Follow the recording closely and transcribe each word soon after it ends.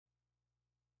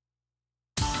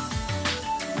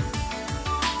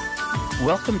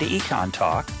Welcome to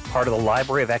EconTalk, part of the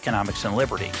Library of Economics and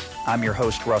Liberty. I'm your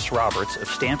host, Russ Roberts of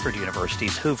Stanford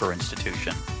University's Hoover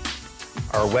Institution.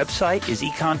 Our website is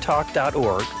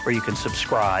econtalk.org, where you can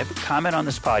subscribe, comment on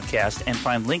this podcast, and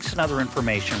find links and other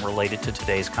information related to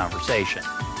today's conversation.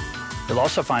 You'll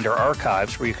also find our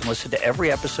archives where you can listen to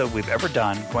every episode we've ever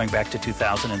done going back to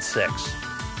 2006.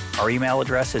 Our email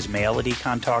address is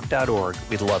mail@econtalk.org.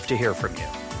 We'd love to hear from you.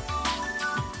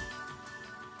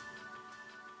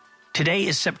 Today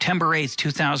is September 8th,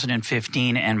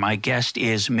 2015, and my guest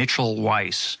is Mitch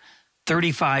Weiss,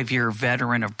 35-year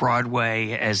veteran of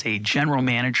Broadway as a general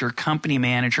manager, company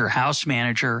manager, house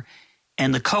manager,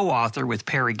 and the co-author with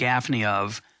Perry Gaffney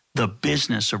of The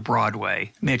Business of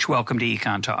Broadway. Mitch, welcome to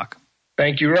EconTalk.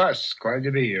 Thank you, Russ. Glad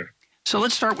to be here. So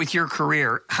let's start with your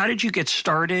career. How did you get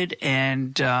started?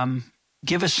 And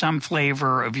give us some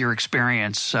flavor of your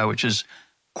experience, which is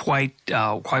quite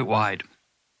wide.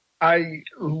 I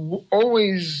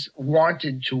always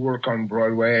wanted to work on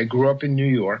Broadway. I grew up in New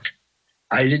York.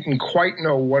 I didn't quite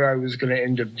know what I was going to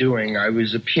end up doing. I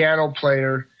was a piano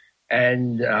player,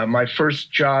 and my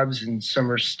first jobs in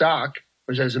summer stock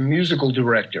was as a musical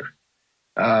director.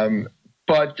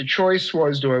 But the choice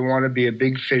was, do I want to be a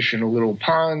big fish in a little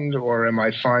pond, or am I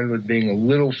fine with being a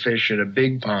little fish in a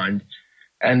big pond?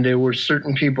 And there were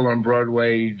certain people on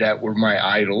Broadway that were my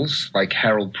idols, like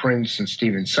Harold Prince and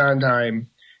Stephen Sondheim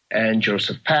and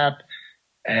Joseph Papp,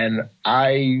 and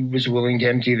I was willing to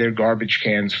empty their garbage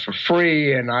cans for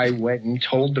free, and I went and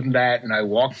told them that, and I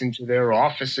walked into their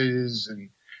offices and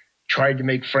tried to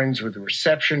make friends with the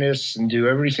receptionists and do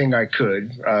everything I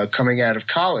could coming out of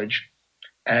college,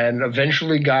 and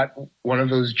eventually got one of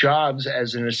those jobs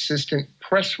as an assistant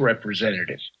press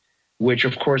representative, which,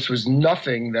 of course, was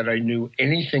nothing that I knew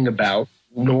anything about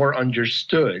nor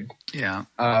understood. Yeah.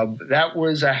 That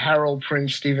was a Harold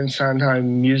Prince, Stephen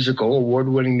Sondheim musical,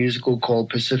 award-winning musical called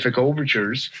Pacific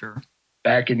Overtures. Sure.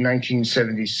 Back in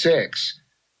 1976.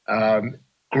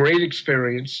 Great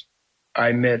experience.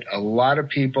 I met a lot of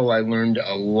people. I learned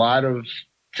a lot of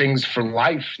things for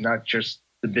life, not just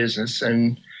the business.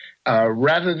 And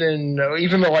rather than,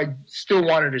 even though I still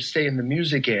wanted to stay in the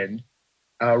music end,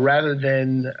 rather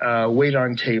than wait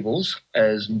on tables,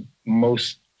 as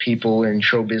most people in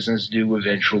show business do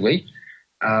eventually,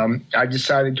 I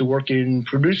decided to work in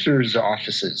producers'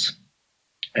 offices.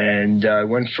 And I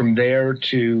went from there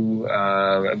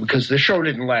to, because the show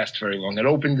didn't last very long. It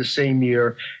opened the same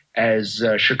year as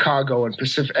Chicago and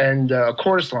Pacific and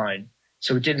Chorus Line,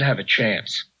 so it didn't have a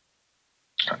chance.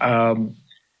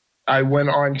 I went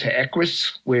on to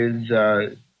Equus with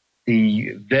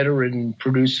the veteran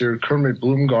producer Kermit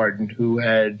Bloomgarden, who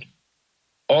had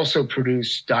also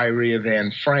produced Diary of Anne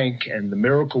Frank and The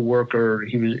Miracle Worker.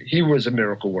 He was a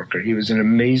miracle worker. He was an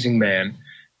amazing man.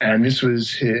 And this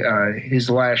was his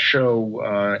last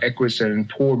show, Equus and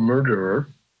Poor Murderer,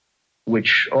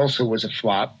 which also was a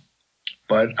flop.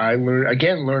 But I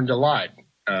learned a lot.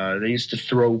 They used to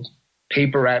throw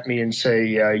paper at me and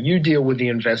say, you deal with the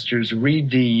investors, read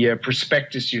the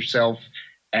prospectus yourself,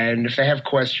 and if they have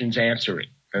questions, answer it.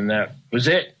 And that was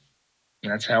it.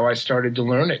 And that's how I started to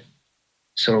learn it.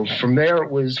 So from there, it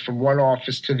was from one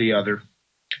office to the other,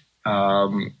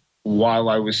 while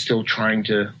I was still trying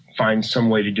to find some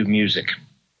way to do music.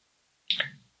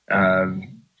 But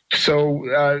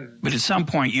at some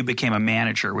point, you became a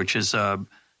manager, which is a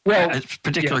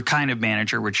particular kind of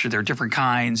manager, which there are different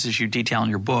kinds, as you detail in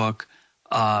your book.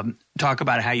 Talk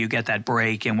about how you get that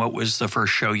break, and what was the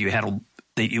first show you had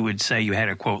that you would say you had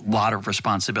a, quote, lot of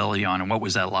responsibility on, and what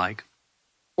was that like?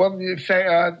 Well,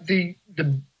 the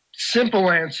simple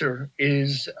answer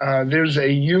is there's a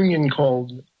union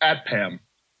called ATPAM,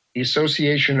 the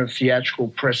Association of Theatrical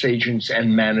Press Agents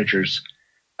and Managers.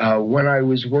 When I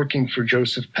was working for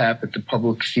Joseph Papp at the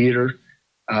Public Theater,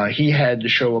 he had the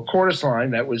show A Chorus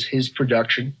Line. That was his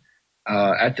production.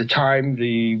 At the time,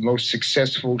 the most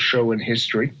successful show in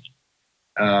history.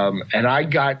 And I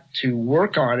got to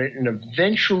work on it, and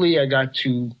eventually I got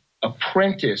to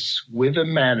apprentice with a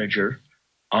manager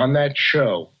on that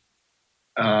show.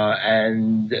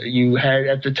 And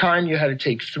at the time, you had to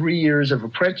take 3 years of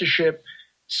apprenticeship,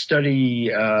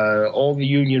 study all the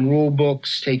union rule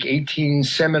books, take 18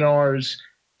 seminars,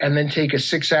 and then take a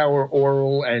 6-hour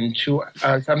oral and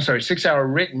 6-hour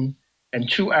written and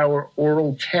 2-hour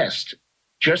oral test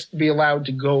just to be allowed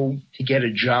to go to get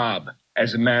a job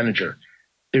as a manager.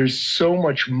 There's so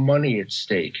much money at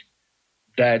stake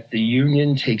that the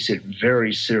union takes it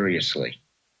very seriously.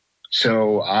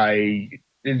 So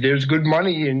there's good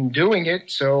money in doing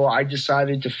it, so I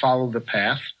decided to follow the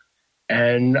path,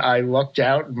 and I lucked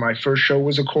out. My first show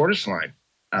was A Chorus Line.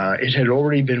 It had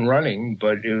already been running,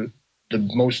 but the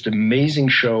most amazing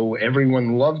show.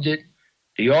 Everyone loved it.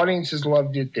 The audiences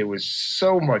loved it. There was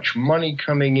so much money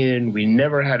coming in. We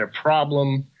never had a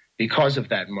problem because of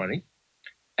that money.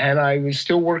 And I was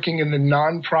still working in the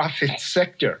nonprofit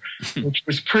sector, which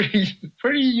was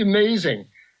pretty amazing.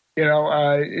 You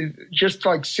know, just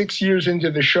like 6 years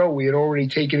into the show, we had already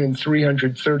taken in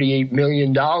 $338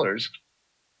 million.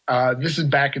 This is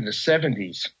back in the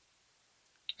 70s.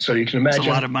 So you can imagine. It's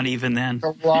a lot of money even then.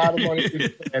 A lot of money.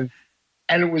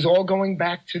 And it was all going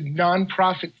back to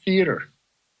nonprofit theater.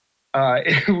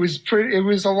 It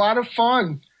was a lot of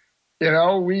fun. You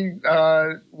know,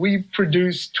 we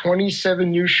produced 27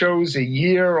 new shows a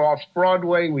year off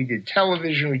Broadway. We did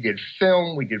television, we did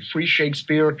film, we did Free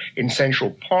Shakespeare in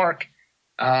Central Park.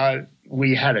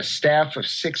 We had a staff of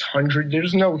 600.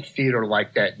 There's no theater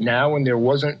like that now, and there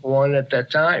wasn't one at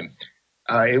that time.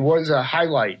 It was a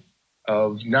highlight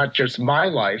of not just my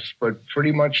life, but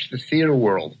pretty much the theater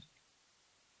world.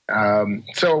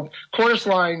 So Chorus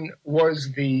Line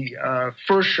was the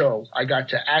first show I got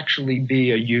to actually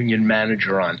be a union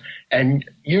manager on. And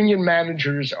union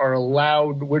managers are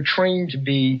allowed, we're trained to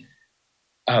be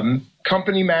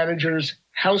company managers,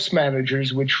 house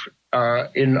managers, which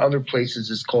in other places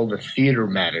is called a theater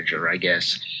manager, I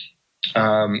guess,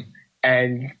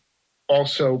 and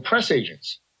also press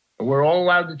agents. We're all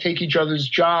allowed to take each other's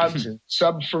jobs and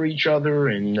sub for each other,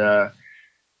 and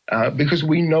because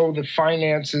we know the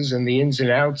finances and the ins and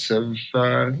outs of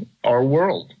our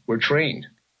world. We're trained.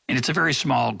 And it's a very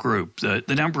small group. The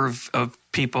number of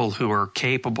people who are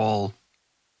capable,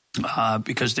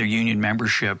 because they're union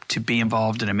membership, to be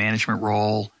involved in a management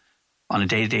role on a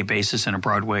day-to-day basis in a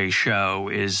Broadway show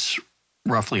is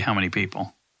roughly how many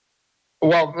people?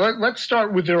 Well, let's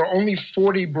start with there are only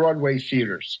 40 Broadway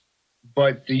theaters,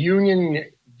 but the union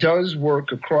does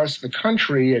work across the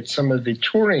country at some of the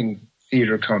touring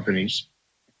theater companies,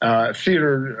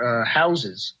 theater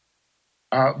houses.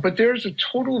 But there's a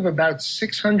total of about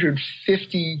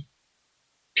 650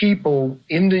 people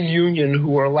in the union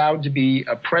who are allowed to be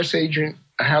a press agent,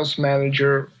 a house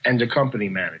manager, and a company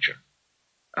manager.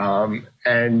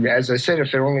 And as I said,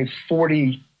 if there are only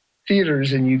 40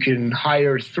 theaters and you can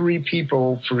hire 3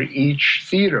 people for each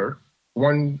theater,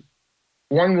 one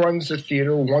runs the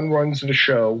theater, one runs the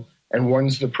show, and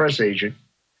one's the press agent.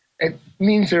 It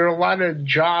means there are a lot of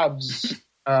jobs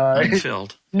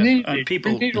unfilled.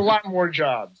 People need a lot more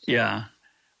jobs. Yeah.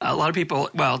 A lot of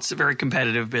people, well, it's a very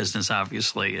competitive business,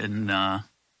 obviously. And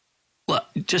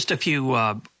just a few,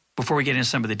 before we get into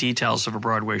some of the details of a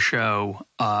Broadway show,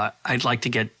 I'd like to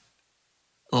get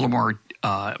a little more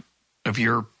of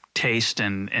your taste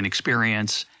and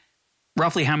experience.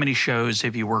 Roughly how many shows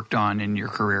have you worked on in your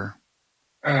career?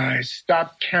 I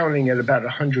stopped counting at about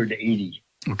 180.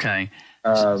 Okay.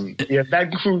 Yeah, that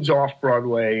includes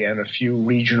off-Broadway and a few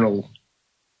regional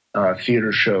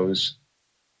theater shows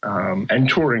and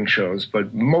touring shows,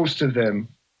 but most of them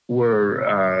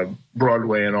were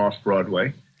Broadway and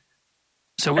off-Broadway.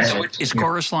 So is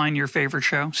Chorus Line your favorite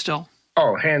show still?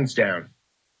 Oh, hands down.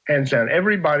 Hands down.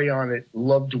 Everybody on it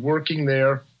loved working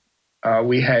there.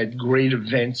 We had great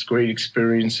events, great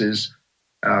experiences.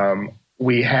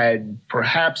 We had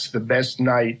perhaps the best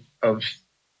night of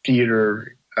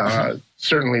theater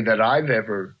certainly that I've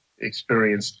ever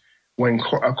experienced, when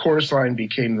a Chorus Line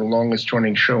became the longest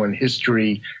running show in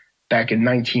history back in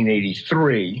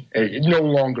 1983. It no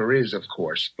longer is, of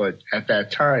course, but at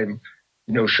that time,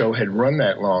 no show had run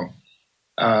that long.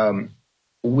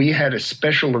 We had a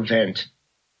special event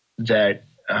that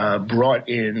brought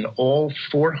in all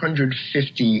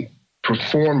 450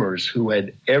 performers who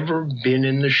had ever been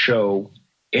in the show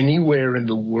anywhere in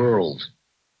the world.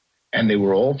 And they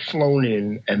were all flown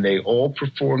in, and they all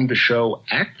performed the show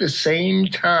at the same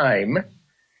time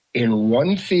in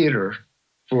one theater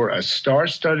for a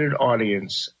star-studded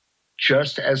audience,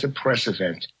 just as a press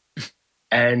event.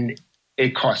 And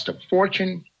it cost a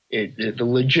fortune. The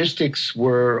logistics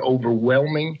were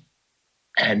overwhelming.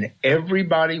 And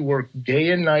everybody worked day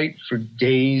and night for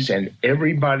days, and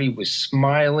everybody was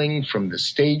smiling, from the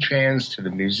stagehands to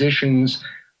the musicians.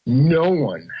 No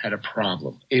one had a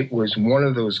problem. It was one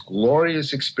of those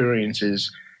glorious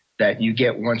experiences that you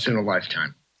get once in a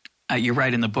lifetime. You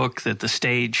write in the book that the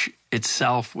stage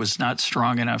itself was not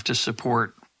strong enough to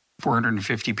support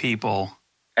 450 people.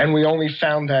 And we only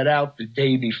found that out the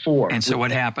day before. And so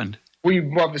what happened?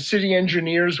 The city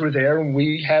engineers were there, and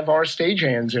we have our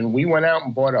stagehands, and we went out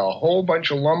and bought a whole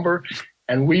bunch of lumber,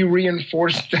 and we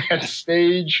reinforced that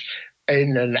stage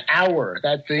in an hour.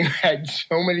 That thing had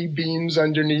so many beams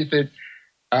underneath it,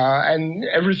 and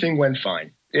everything went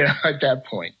fine, at that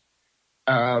point.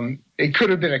 It could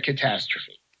have been a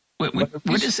catastrophe.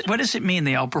 What does it mean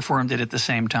they all performed it at the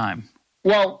same time?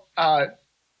 Well,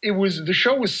 the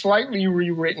show was slightly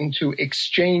rewritten to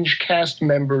exchange cast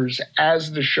members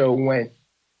as the show went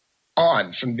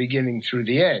on from beginning through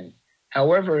the end.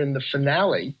 However, in the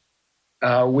finale,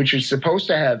 which is supposed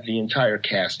to have the entire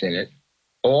cast in it,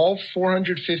 all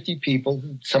 450 people,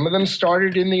 some of them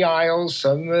started in the aisles,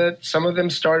 some of them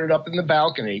started up in the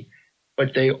balcony,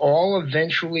 but they all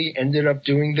eventually ended up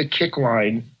doing the kick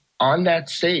line on that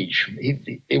stage.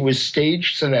 It was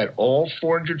staged so that all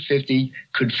 450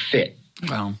 could fit.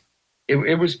 Wow.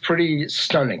 It was pretty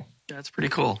stunning. That's pretty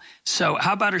cool. So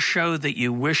how about a show that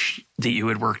you wish that you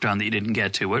had worked on that you didn't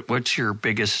get to? What's your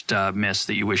biggest miss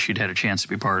that you wish you'd had a chance to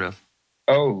be part of?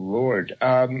 Oh, Lord.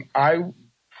 I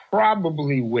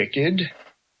probably Wicked.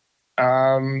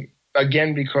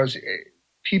 Again, because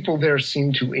people there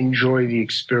seem to enjoy the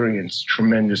experience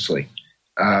tremendously.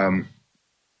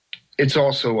 It's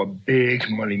also a big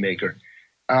moneymaker.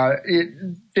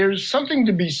 There's something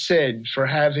to be said for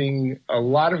having a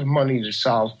lot of money to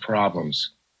solve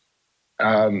problems.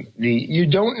 You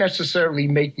don't necessarily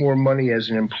make more money as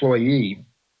an employee.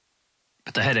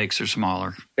 But the headaches are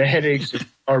smaller. The headaches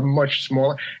are much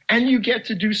smaller. And you get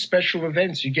to do special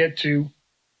events. You get to,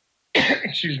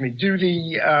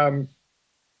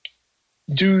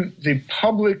 do the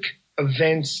public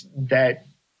events that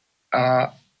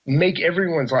make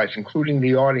everyone's life, including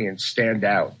the audience, stand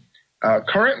out.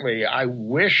 Currently, I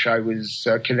wish I was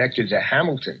connected to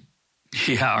Hamilton.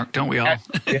 Yeah, don't we all?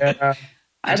 Yeah.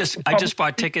 I just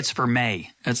bought tickets for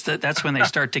May. That's when they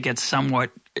start to get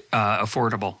somewhat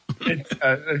affordable.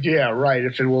 Yeah, right.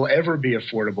 If it will ever be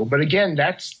affordable. But again,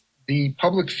 that's the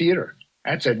public theater.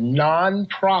 That's a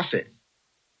non-profit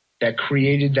that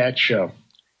created that show.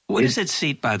 What does it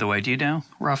seat, by the way? Do you know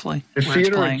roughly the where theater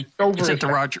it's playing? It's at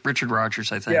the Richard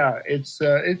Rogers, I think. Yeah, it's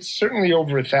certainly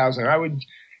over 1,000. I would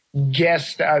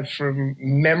guess that from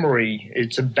memory,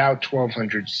 it's about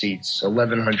 1,200 seats,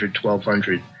 1,100,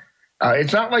 1,200.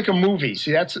 It's not like a movie.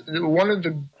 See, that's one of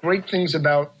the great things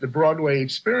about the Broadway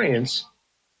experience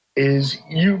is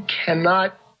you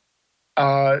cannot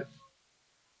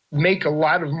make a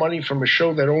lot of money from a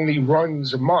show that only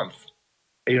runs a month.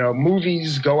 You know,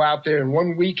 movies go out there in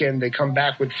one weekend, they come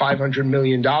back with $500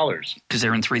 million. Because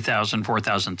they're in 3,000,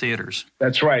 4,000 theaters.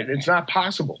 That's right. It's not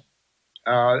possible.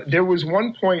 There was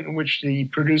one point in which the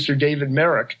producer, David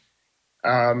Merrick,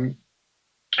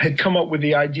 had come up with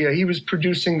the idea. He was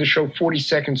producing the show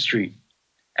 42nd Street,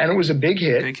 and it was a big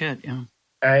hit. Big hit, yeah.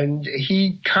 And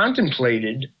he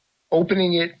contemplated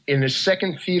opening it in a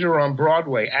second theater on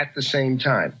Broadway at the same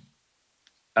time.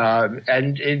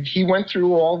 He went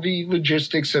through all the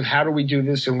logistics of how do we do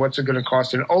this and what's it going to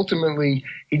cost, and ultimately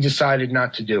he decided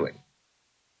not to do it.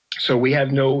 So we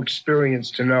have no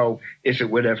experience to know if it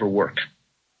would ever work.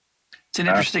 It's an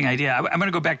interesting idea. I'm going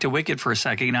to go back to Wicked for a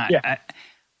second.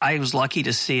 I was lucky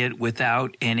to see it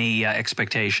without any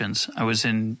expectations. I was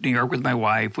in New York with my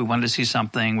wife. We wanted to see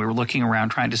something. We were looking around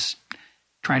trying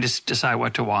to decide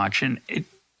what to watch, and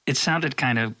it sounded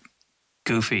kind of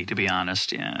goofy, to be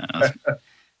honest. Yeah,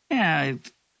 yeah.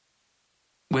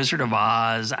 Wizard of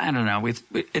Oz. I don't know. We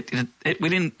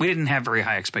didn't have very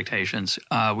high expectations.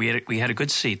 We had a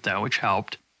good seat though, which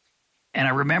helped. And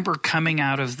I remember coming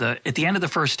out of at the end of the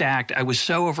first act, I was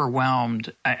so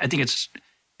overwhelmed. I think it's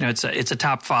a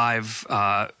top 5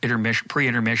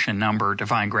 pre-intermission number,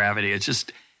 Defying Gravity.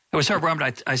 I was so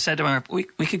overwhelmed. I said to my wife,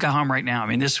 we could go home right now. I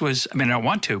mean, I don't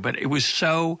want to, but it was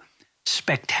so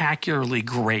spectacularly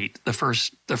great, the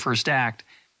first act.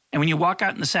 And when you walk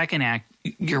out in the second act,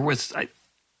 you're with,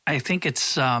 I think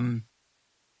it's, I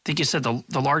think you said the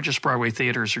largest Broadway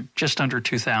theaters are just under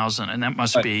 2,000, and it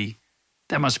must be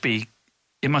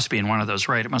in one of those,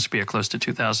 right? It must be a close to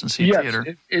 2,000 seat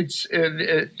theater. It's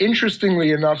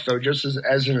interestingly enough, though, just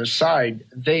as an aside,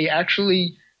 they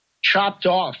actually chopped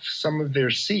off some of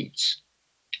their seats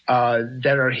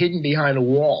that are hidden behind a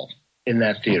wall in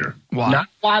that theater. Wow. Not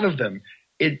a lot of them.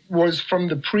 It was from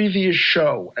the previous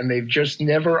show, and they've just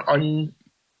never undone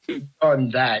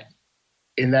that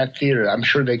in that theater. I'm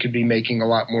sure they could be making a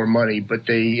lot more money, but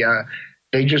they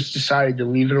just decided to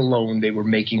leave it alone. They were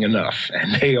making enough,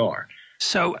 and they are.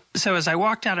 So as I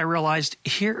walked out, I realized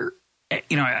here,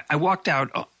 I walked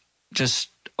out just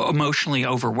emotionally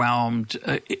overwhelmed,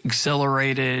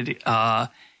 exhilarated, and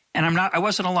I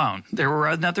wasn't alone. There were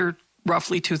another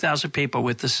roughly 2,000 people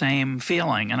with the same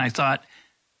feeling, and I thought,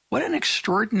 what an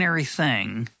extraordinary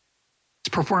thing. It's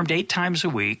performed 8 times a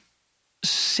week,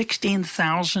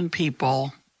 16,000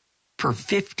 people for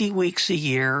 50 weeks a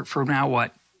year for now,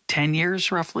 what, 10 years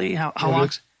roughly? How long?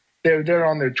 They're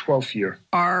on their 12th year.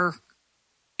 Are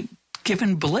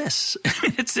given bliss.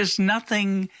 There's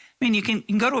nothing. I mean, you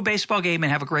can go to a baseball game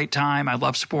and have a great time. I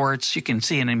love sports. You can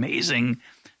see an amazing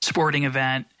sporting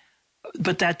event.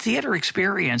 But that theater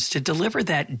experience, to deliver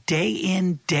that day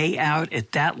in, day out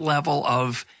at that level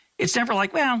of, it's never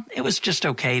like, well, it was just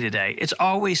okay today. It's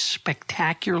always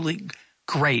spectacularly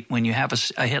great when you have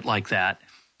a hit like that.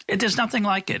 There's nothing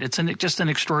like it. It's just an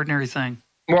extraordinary thing.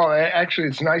 Well, actually,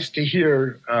 it's nice to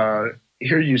hear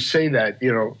you say that.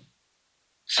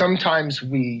 Sometimes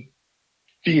we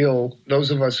feel,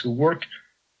 those of us who work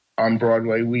on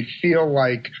Broadway, we feel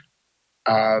like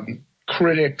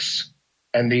critics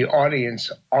and the audience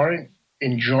aren't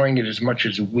enjoying it as much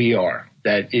as we are,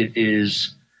 that it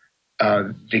is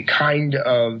the kind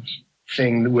of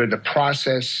thing where the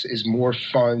process is more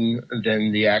fun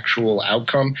than the actual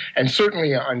outcome. And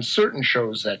certainly on certain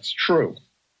shows, that's true.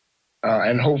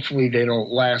 And hopefully they don't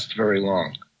last very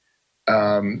long.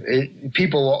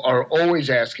 People are always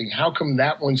asking, how come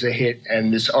that one's a hit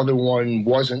and this other one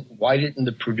wasn't? Why didn't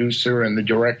the producer and the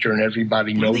director and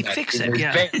everybody know that? Fix it,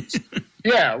 yeah.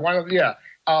 Yeah,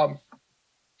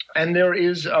 and there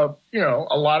is, a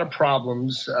lot of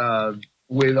problems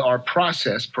with our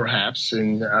process, perhaps,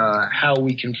 and how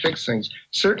we can fix things.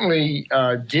 Certainly,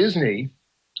 Disney,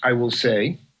 I will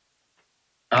say,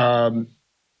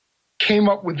 came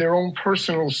up with their own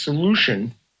personal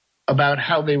solution about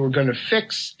how they were going to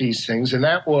fix these things, and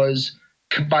that was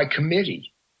by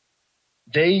committee.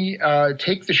 They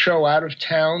take the show out of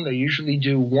town. They usually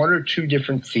do one or two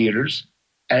different theaters,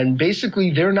 and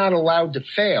basically they're not allowed to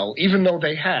fail, even though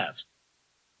they have.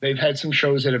 They've had some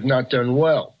shows that have not done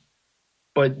well.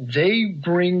 But they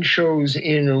bring shows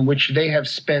in which they have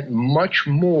spent much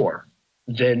more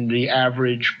than the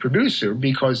average producer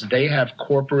because they have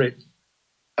corporate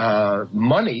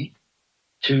money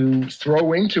to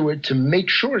throw into it to make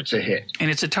sure it's a hit.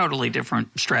 And it's a totally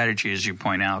different strategy, as you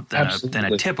point out, than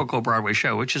a typical Broadway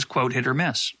show, which is, quote, hit or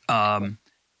miss.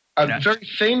 Very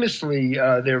famously,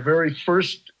 their very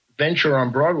first venture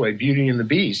on Broadway, Beauty and the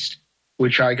Beast,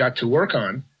 which I got to work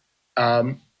on,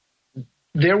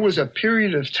 there was a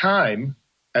period of time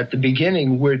at the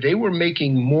beginning where they were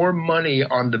making more money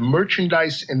on the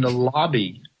merchandise in the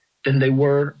lobby than they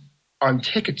were on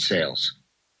ticket sales.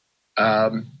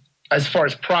 As far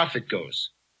as profit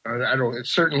goes,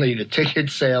 certainly the ticket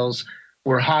sales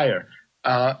were higher.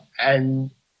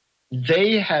 And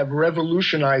they have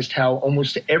revolutionized how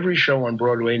almost every show on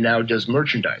Broadway now does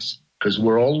merchandise, because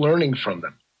we're all learning from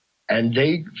them. And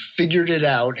they figured it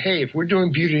out. Hey, if we're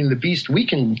doing Beauty and the Beast, we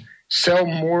can sell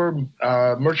more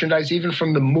merchandise even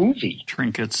from the movie.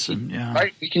 Trinkets. And yeah.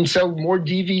 Right. We can sell more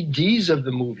DVDs of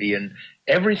the movie, and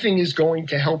everything is going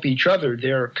to help each other.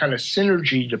 Their kind of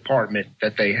synergy department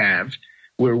that they have,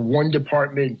 where one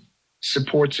department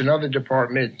supports another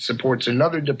department,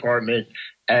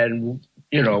 and,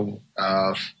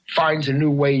 finds a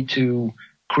new way to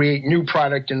create new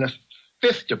product in a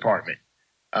fifth department.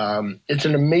 It's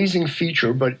an amazing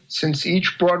feature, but since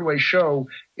each Broadway show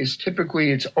is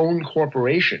typically its own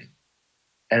corporation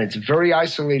and it's very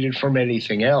isolated from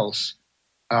anything else,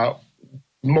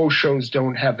 most shows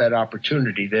don't have that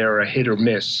opportunity. They're a hit or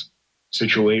miss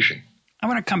situation. I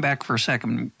want to come back for a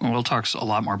second. We'll talk a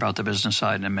lot more about the business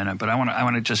side in a minute, but I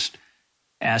want to just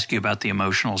ask you about the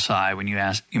emotional side. When you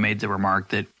made the remark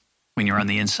that when you're on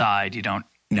the inside, you don't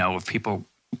know if people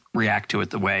react to it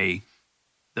the way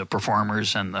the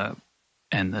performers and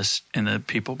the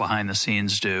people behind the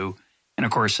scenes do. And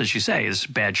of course, as you say, it's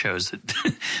bad shows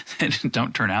that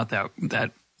don't turn out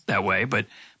that way. But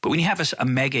when you have a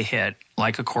mega hit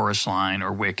like A Chorus Line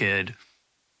or Wicked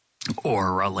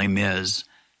or Les Mis,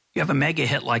 you have a mega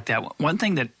hit like that. One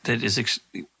thing that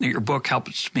your book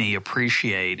helps me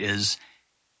appreciate is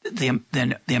the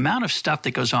amount of stuff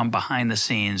that goes on behind the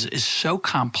scenes is so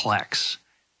complex,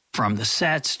 from the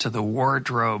sets to the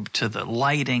wardrobe to the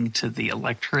lighting to the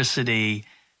electricity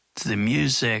to the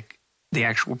music, the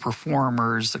actual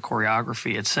performers, the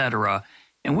choreography, etc.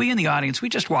 And we in the audience, we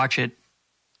just watch it.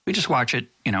 We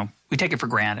take it for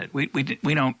granted. We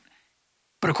don't.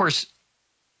 But of course,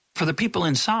 for the people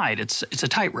inside, it's a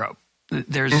tightrope.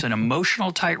 There's an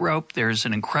emotional tightrope. There's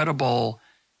an incredible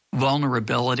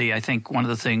vulnerability. I think one of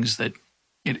the things that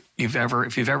if you've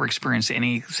ever experienced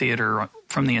any theater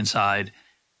from the inside,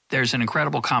 there's an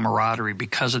incredible camaraderie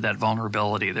because of that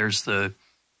vulnerability. There's the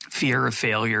fear of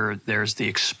failure. There's the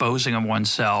exposing of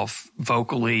oneself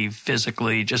vocally,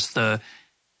 physically,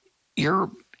 you're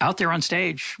out there on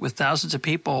stage with thousands of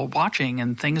people watching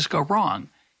and things go wrong.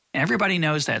 And everybody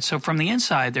knows that. So from the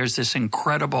inside, there's this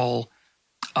incredible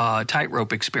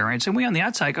tightrope experience. And we on the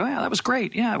outside go, yeah, that was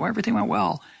great. Yeah, well, everything went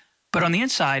well. But on the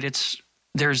inside,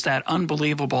 there's that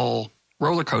unbelievable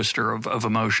roller coaster of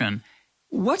emotion.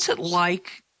 What's it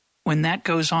like when that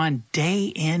goes on day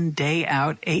in, day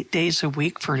out, 8 days a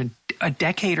week for a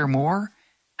decade or more?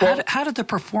 How do the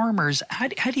performers, how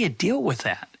do you deal with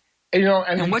that?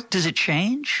 And what does it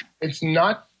change? It's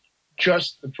not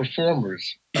just the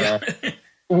performers.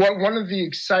 One of the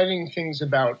exciting things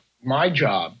about my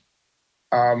job,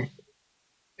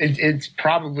 it's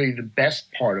probably the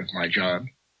best part of my job,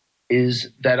 is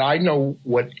that I know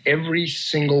what every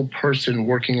single person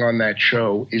working on that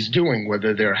show is doing,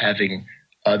 whether they're having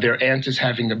their aunt is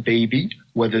having a baby,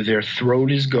 whether their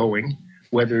throat is going,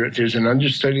 whether there's an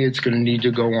understudy that's going to need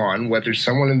to go on, whether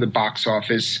someone in the box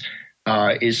office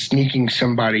is sneaking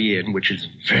somebody in, which is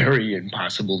very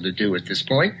impossible to do at this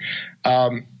point.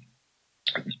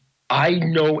 I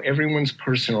know everyone's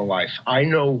personal life. I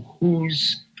know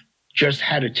who's just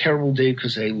had a terrible day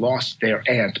because they lost their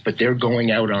aunt, but they're going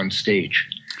out on stage.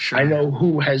 Sure. I know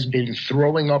who has been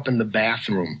throwing up in the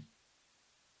bathroom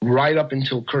right up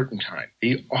until curtain time.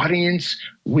 The audience,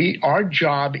 our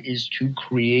job is to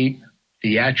create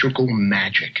theatrical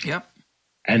magic. Yep.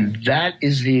 And that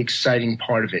is the exciting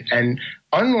part of it. And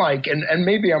unlike, and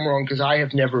maybe I'm wrong because I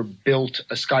have never built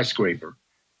a skyscraper,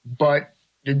 but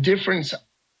the difference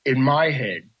in my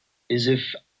head is if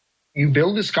you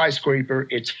build a skyscraper,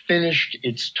 it's finished,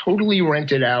 it's totally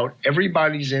rented out,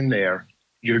 everybody's in there,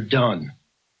 you're done.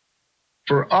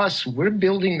 For us, we're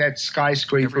building that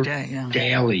skyscraper every day,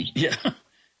 daily. Yeah.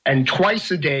 And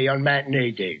twice a day on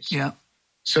matinee days. Yeah.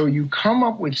 So you come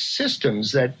up with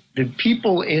systems that the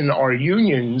people in our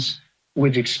unions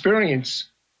with experience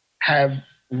have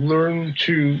learned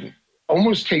to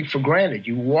almost take for granted.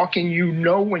 You walk in, you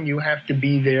know when you have to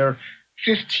be there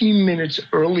 15 minutes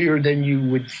earlier than you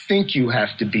would think you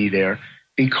have to be there,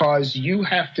 because you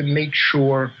have to make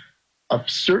sure a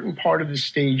certain part of the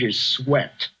stage is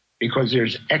swept because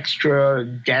there's extra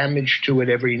damage to it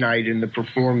every night in the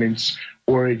performance,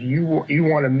 or if you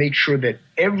want to make sure that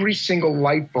every single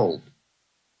light bulb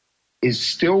is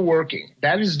still working.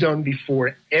 That is done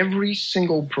before every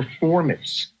single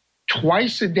performance,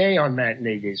 twice a day on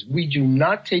matinee days. We do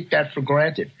not take that for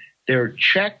granted. They're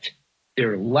checked.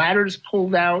 There are ladders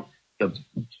pulled out. The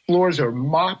floors are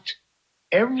mopped.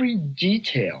 Every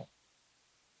detail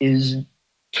is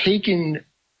taken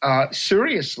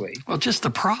seriously. Well, just the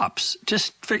props,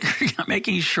 just figuring out,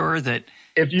 making sure that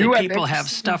people have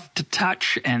stuff to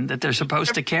touch and that they're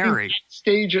supposed to carry.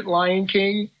 Stage at Lion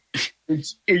King,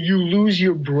 you lose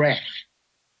your breath.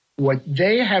 What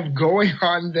they have going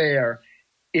on there,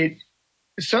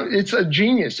 it's a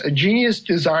genius. A genius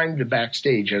designed the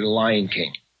backstage at a Lion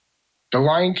King. The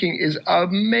Lion King is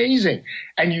amazing.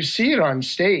 And you see it on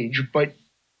stage, but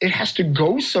it has to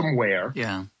go somewhere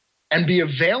and be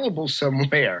available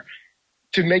somewhere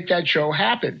to make that show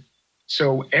happen.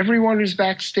 So everyone who's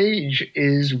backstage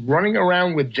is running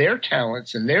around with their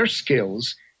talents and their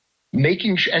skills, and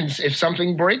if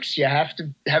something breaks, you have to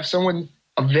have someone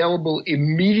available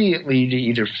immediately to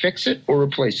either fix it or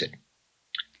replace it.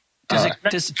 By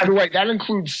the way, that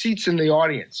includes seats in the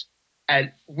audience.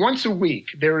 Once a week,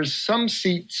 there is some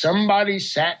seat, somebody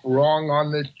sat wrong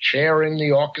on the chair in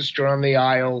the orchestra on the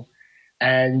aisle,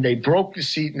 and they broke the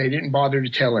seat and they didn't bother to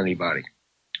tell anybody.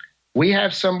 We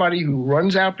have somebody who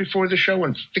runs out before the show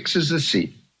and fixes the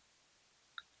seat.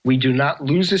 We do not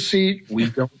lose a seat. We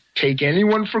don't take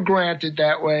anyone for granted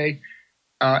that way,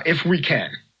 if we can.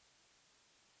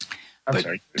 I'm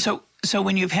sorry. So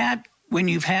when you've had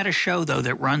a show though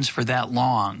that runs for that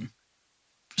long,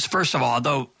 first of all,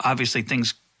 although obviously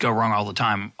things go wrong all the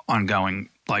time, ongoing,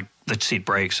 like the seat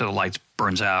breaks or the lights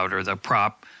burns out or the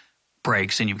prop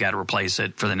breaks and you've got to replace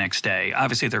it for the next day.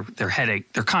 Obviously,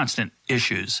 they're constant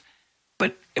issues.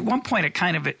 But at one point,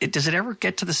 does it ever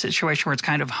get to the situation where it's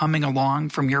kind of humming along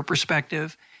from your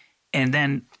perspective? And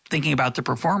then thinking about the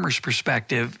performer's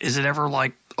perspective, is it ever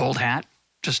like old hat,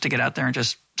 just to get out there and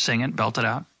just sing it, belt it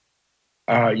out?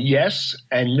 Yes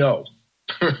and no.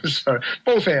 So,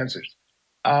 both answers.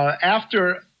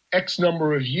 After X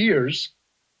number of years,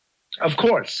 of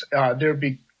course,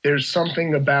 there's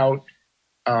something about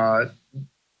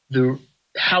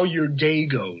how your day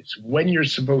goes, when you're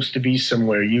supposed to be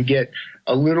somewhere. You get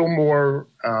a little more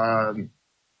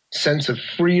sense of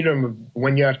freedom of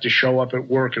when you have to show up at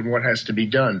work and what has to be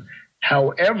done.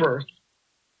 However,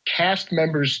 cast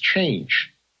members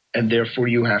change, and therefore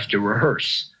you have to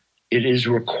rehearse. It is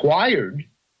required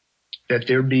that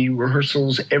there be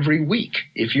rehearsals every week.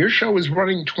 If your show is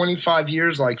running 25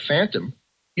 years like Phantom,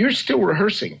 you're still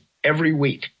rehearsing every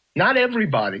week. Not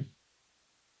everybody,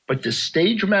 but the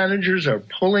stage managers are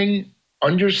pulling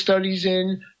understudies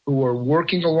in who are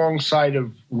working alongside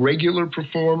of regular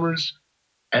performers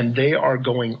and they are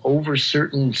going over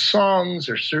certain songs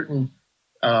or certain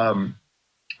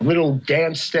little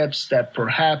dance steps that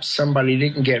perhaps somebody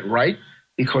didn't get right,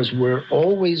 because we're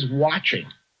always watching.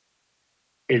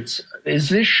 Is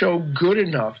this show good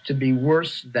enough to be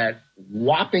worth that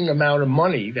whopping amount of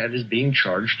money that is being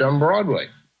charged on Broadway?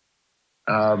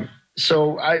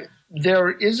 So there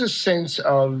is a sense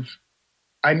of,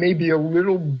 I may be a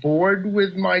little bored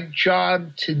with my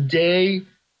job today,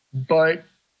 but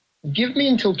give me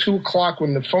until 2 o'clock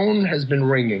when the phone has been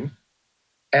ringing,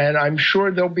 and I'm sure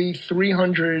there'll be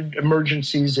 300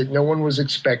 emergencies that no one was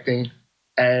expecting,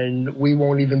 and we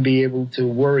won't even be able to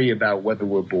worry about whether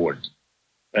we're bored.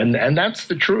 And that's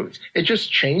the truth. It just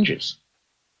changes.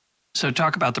 So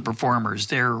talk about the performers.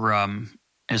 They're,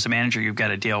 as a manager, you've got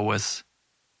to deal with,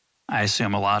 I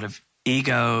assume, a lot of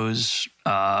egos,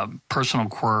 personal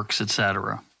quirks,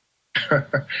 etc.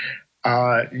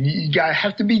 You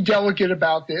have to be delicate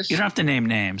about this. You don't have to name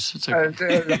names. It's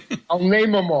okay. I'll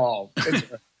name them all.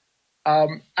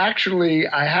 Actually,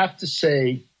 I have to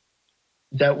say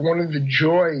that one of the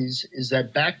joys is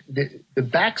that the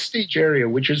backstage area,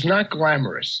 which is not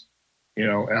glamorous,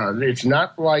 it's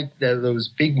not like those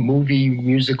big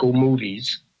musical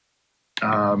movies.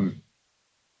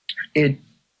 It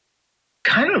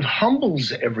kind of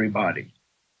humbles everybody.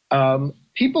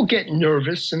 People get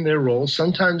nervous in their roles.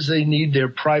 Sometimes they need their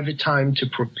private time to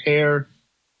prepare,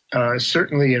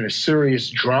 certainly in a serious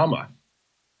drama.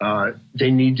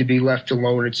 They need to be left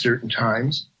alone at certain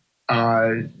times.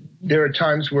 There are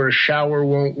times where a shower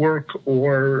won't work,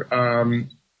 or,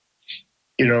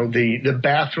 the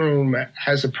bathroom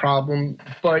has a problem.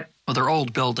 But they're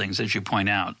old buildings, as you point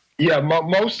out. Yeah,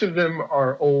 most of them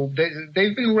are old.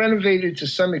 They've been renovated to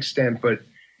some extent, but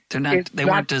they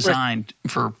weren't designed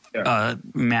for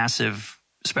massive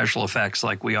special effects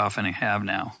like we often have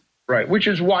now. Right, which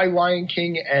is why Lion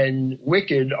King and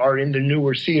Wicked are in the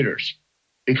newer theaters,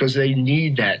 because they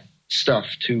need that stuff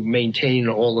to maintain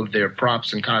all of their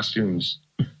props and costumes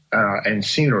and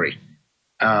scenery.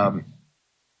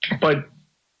 But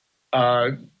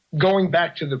going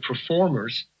back to the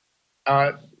performers,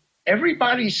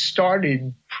 everybody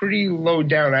started pretty low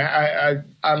down.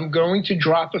 I'm going to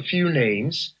drop a few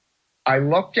names. I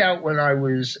lucked out when I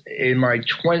was in my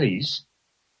 20s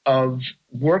of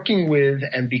working with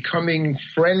and becoming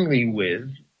friendly with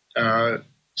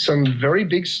some very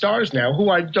big stars now who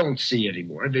I don't see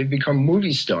anymore. They've become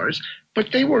movie stars,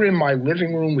 but they were in my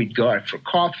living room. We'd go out for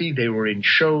coffee. They were in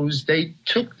shows. They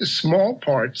took the small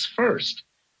parts first.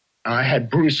 I had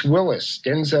Bruce Willis,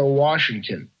 Denzel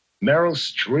Washington, Meryl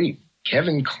Streep,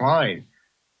 Kevin Kline.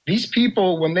 These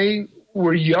people, when they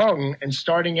were young and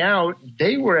starting out,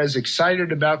 they were as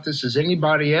excited about this as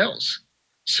anybody else.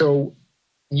 So,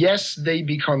 yes, they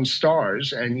become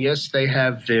stars, and yes, they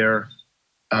have their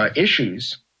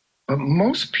issues, but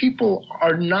most people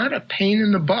are not a pain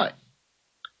in the butt.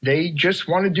 They just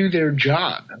want to do their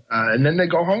job, and then they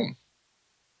go home.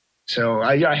 So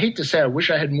I hate to say, I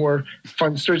wish I had more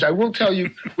fun stories. I will tell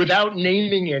you, without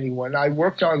naming anyone, I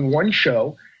worked on one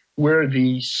show where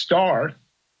the star,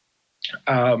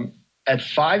 at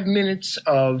 5 minutes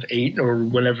of 8, or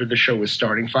whenever the show was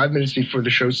starting, 5 minutes before the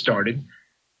show started,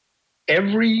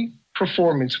 every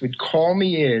performance would call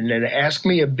me in and ask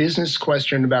me a business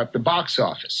question about the box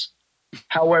office.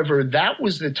 However, that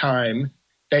was the time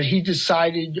that he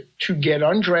decided to get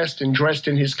undressed and dressed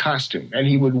in his costume. And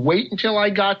he would wait until I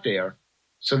got there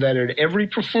so that at every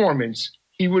performance,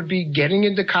 he would be getting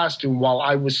into costume while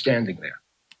I was standing there.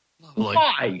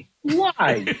 Lovely.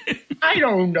 Why? I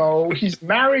don't know. He's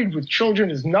married with children.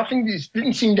 He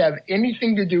didn't seem to have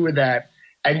anything to do with that.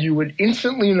 And you would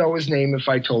instantly know his name if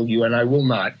I told you, and I will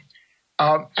not.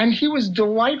 And he was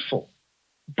delightful,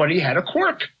 but he had a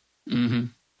quirk, and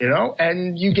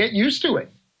you get used to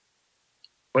it.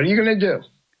 What are you going to do?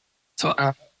 So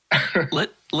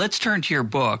let's turn to your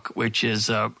book, which is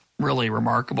a really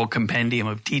remarkable compendium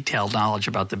of detailed knowledge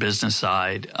about the business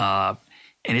side.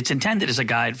 And it's intended as a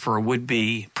guide for a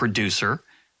would-be producer,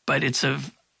 but it's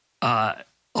of a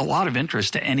lot of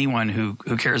interest to anyone who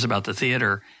cares about the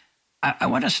theater. I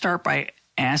want to start by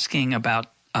asking about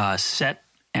set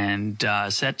and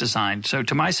set design. So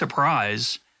to my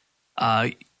surprise,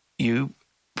 you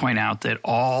point out that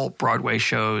all Broadway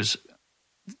shows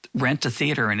rent a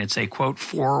theater, and it's a, quote,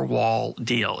 4-wall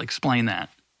deal. Explain that.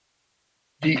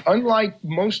 Unlike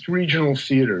most regional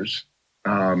theaters,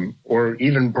 or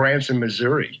even Branson,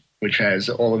 Missouri, which has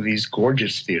all of these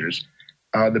gorgeous theaters,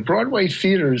 the Broadway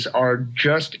theaters are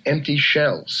just empty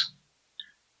shells.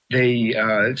 They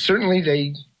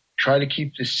certainly try to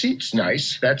keep the seats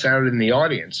nice. That's out in the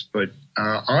audience. But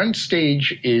on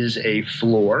stage is a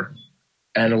floor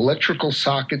and electrical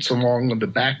sockets along the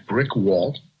back brick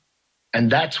wall,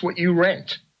 and that's what you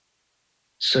rent.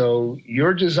 So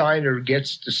your designer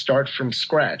gets to start from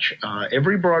scratch.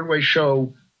 Every Broadway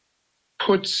show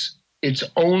puts its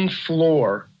own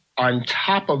floor on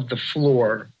top of the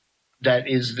floor that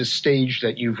is the stage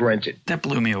that you've rented. That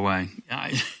blew me away.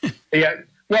 Yeah.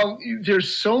 Well,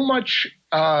 there's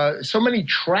so many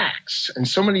tracks and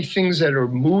so many things that are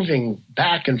moving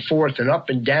back and forth and up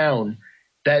and down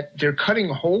that they're cutting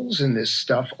holes in this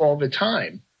stuff all the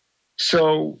time.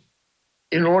 So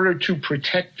in order to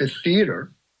protect the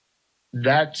theater,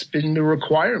 that's been the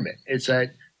requirement. It's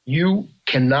that you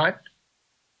cannot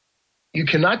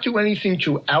do anything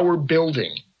to our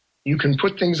building. You can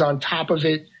put things on top of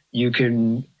it. You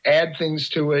can add things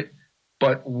to it.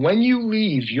 But when you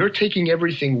leave, you're taking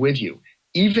everything with you,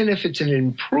 even if it's an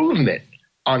improvement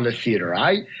on the theater.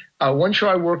 One show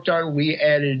I worked on, we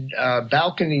added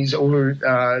balconies over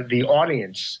the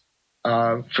audience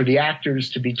for the actors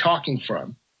to be talking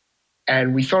from.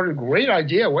 And we thought a great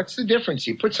idea. What's the difference?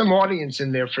 You put some audience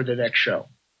in there for the next show.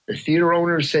 The theater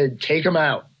owner said, take them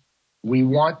out. We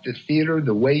want the theater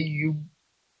the way you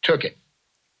took it.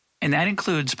 And that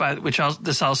includes,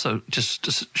 this also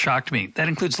just shocked me, that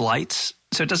includes lights?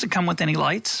 So it doesn't come with any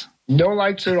lights? No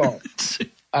lights at all.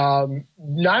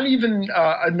 Not even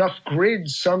enough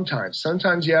grids sometimes.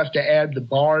 Sometimes you have to add the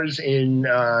bars in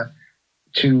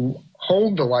to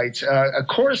hold the lights. A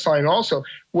chorus line also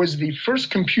was the first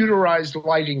computerized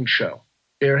lighting show.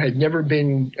 There had never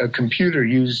been a computer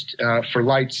used for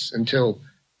lights until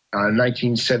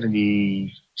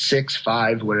 1976,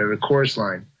 5, whatever, chorus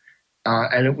line.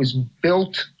 And it was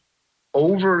built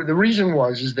over, the reason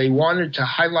is they wanted to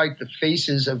highlight the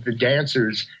faces of the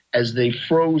dancers as they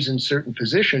froze in certain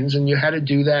positions, and you had to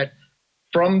do that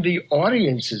from the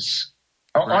audience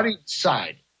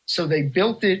side. So they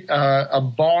built it a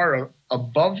bar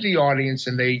above the audience,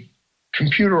 and they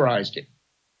computerized it.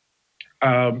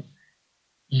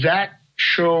 That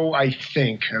show, I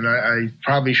think, and I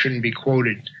probably shouldn't be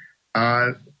quoted,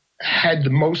 had the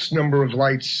most number of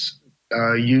lights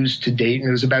used to date, and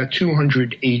it was about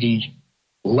 280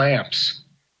 lamps.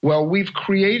 Well, we've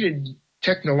created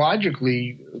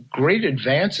technologically great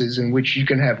advances in which you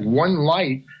can have one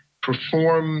light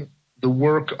perform the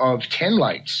work of 10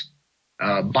 lights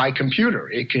by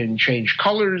computer. It can change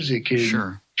colors, it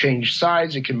can change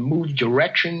size, it can move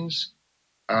directions.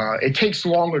 It takes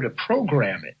longer to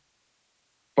program it.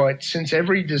 But since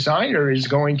every designer is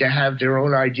going to have their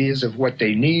own ideas of what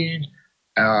they need,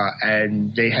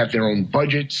 and they have their own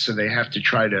budgets, so they have to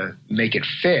try to make it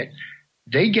fit,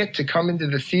 they get to come into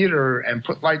the theater and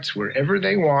put lights wherever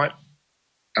they want,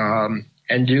 and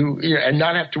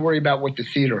not have to worry about what the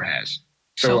theater has.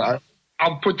 So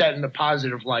I'll put that in the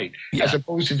positive light, as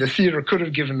opposed to the theater could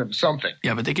have given them something.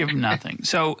 Yeah, but they give them nothing.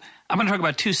 So I'm going to talk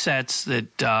about two sets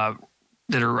that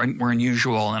were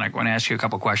unusual, and I'm going to ask you a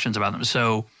couple questions about them.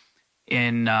 So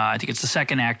in I think it's the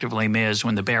second act of Les Mis,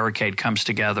 when the barricade comes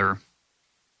together,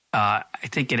 I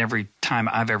think in every time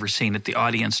I've ever seen it, the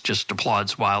audience just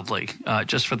applauds wildly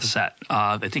just for the set.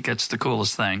 I think that's the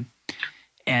coolest thing.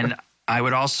 And I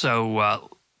would also,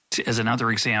 as another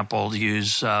example,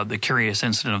 use the Curious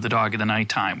Incident of the Dog in the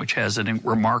Nighttime, which has a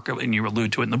remarkable, and you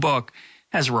allude to it in the book,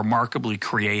 has a remarkably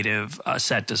creative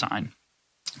set design.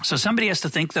 So somebody has to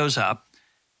think those up.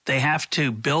 They have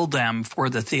to build them for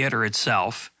the theater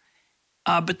itself.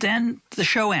 But then the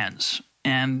show ends,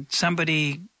 and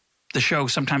the show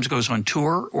sometimes goes on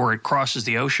tour or it crosses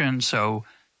the ocean. So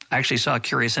I actually saw a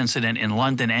Curious Incident in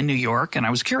London and New York, and I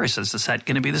was curious, is the set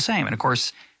going to be the same? And of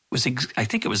course, I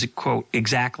think it was a quote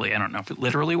exactly. I don't know if it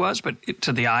literally was, but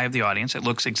to the eye of the audience, it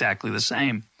looks exactly the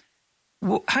same.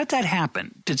 Well, how did that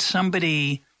happen? Did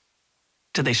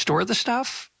they store the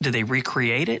stuff? Did they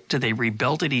recreate it? Did they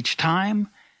rebuild it each time?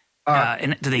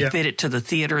 And do they fit it to the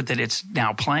theater that it's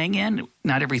now playing in?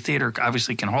 Not every theater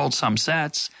obviously can hold some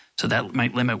sets, so that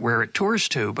might limit where it tours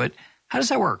to. But how does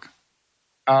that work?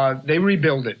 They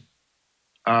rebuild it.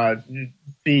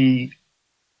 The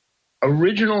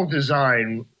original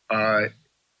design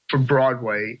for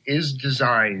Broadway is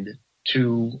designed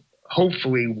to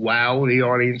hopefully wow the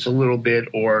audience a little bit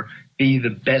or be the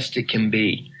best it can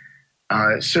be.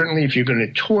 Certainly, if you're going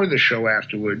to tour the show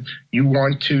afterward, you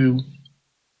want to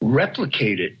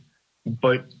replicate it,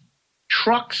 but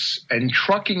trucks and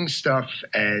trucking stuff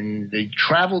and the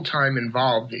travel time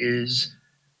involved is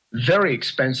very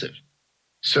expensive.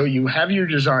 So you have your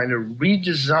designer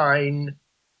redesign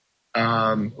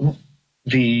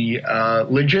the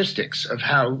logistics of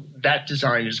how that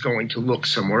design is going to look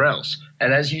somewhere else.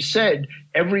 And as you said,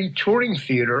 every touring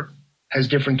theater has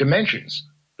different dimensions.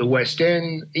 The West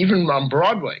End, even on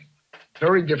Broadway,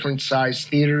 very different size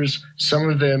theaters. Some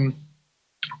of them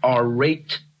are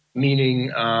raked,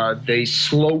 meaning they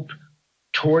slope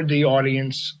toward the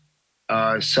audience.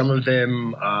 Some of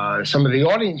the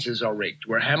audiences are raked.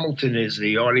 Where Hamilton is,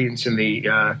 the audience on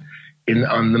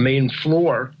the main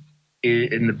floor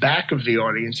in the back of the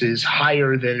audience is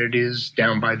higher than it is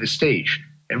down by the stage.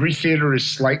 Every theater is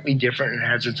slightly different and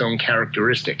has its own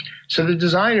characteristic. So the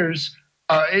designers,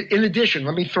 in addition,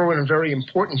 let me throw in a very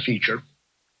important feature.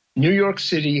 New York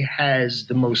City has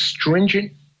the most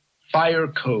stringent fire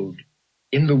code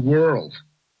in the world.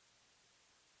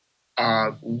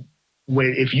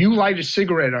 If you light a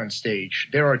cigarette on stage,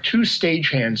 there are 2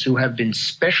 stagehands who have been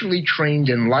specially trained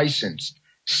and licensed,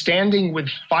 standing with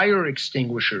fire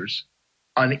extinguishers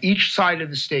on each side of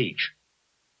the stage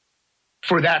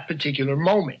for that particular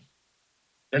moment.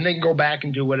 Then they can go back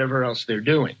and do whatever else they're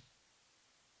doing.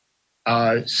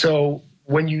 So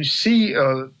when you see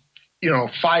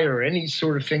fire, any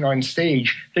sort of thing on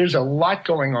stage, there's a lot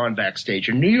going on backstage.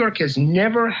 And New York has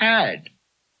never had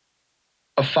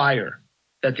a fire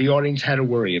that the audience had to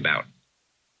worry about.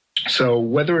 So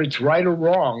whether it's right or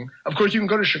wrong, of course, you can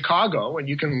go to Chicago and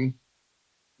you can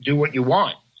do what you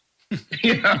want.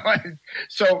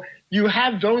 So you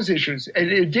have those issues. In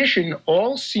addition,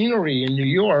 all scenery in New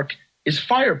York is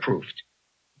fireproofed.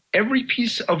 Every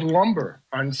piece of lumber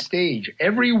on stage,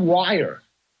 every wire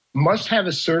must have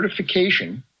a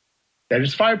certification that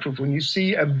is fireproof. When you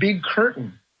see a big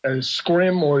curtain, a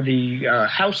scrim or the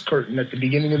house curtain at the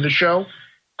beginning of the show,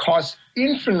 costs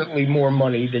infinitely more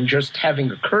money than just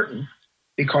having a curtain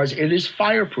because it is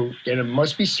fireproofed and it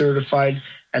must be certified.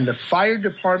 And the fire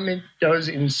department does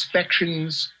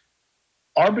inspections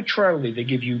arbitrarily. They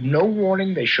give you no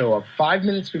warning. They show up 5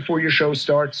 minutes before your show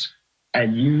starts,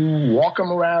 and you walk them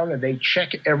around, and they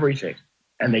check everything.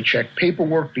 And they check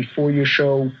paperwork before your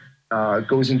show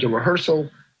goes into rehearsal,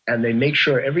 and they make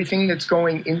sure everything that's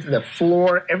going into the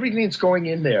floor, everything that's going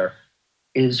in there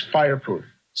is fireproof.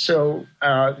 So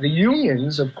the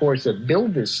unions, of course, that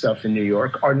build this stuff in New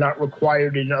York are not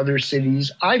required in other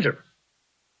cities either.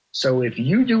 So if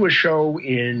you do a show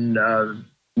in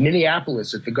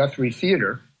Minneapolis at the Guthrie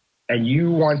Theater and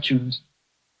you want to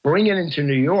bring it into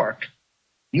New York,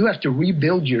 you have to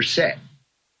rebuild your set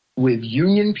with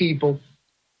union people.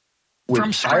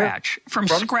 From scratch.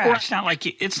 It's not like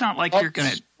you're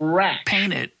going to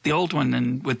paint it, the old one,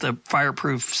 and with the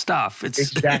fireproof stuff.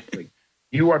 Exactly.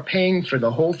 You are paying for the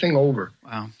whole thing over.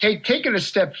 Wow. Take it a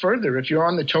step further. If you're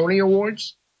on the Tony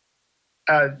Awards,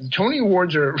 the Tony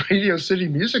Awards are at Radio City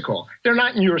Music Hall. They're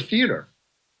not in your theater.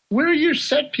 Where are your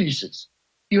set pieces?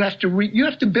 You have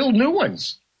to build new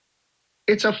ones.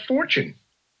 It's a fortune.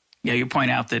 Yeah, you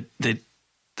point out that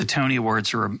the Tony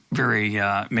Awards are a very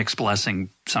mixed blessing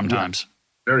sometimes.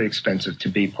 Yeah, very expensive to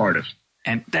be part of.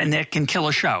 And that can kill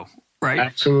a show, right?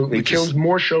 Absolutely. It kills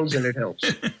more shows than it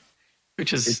helps.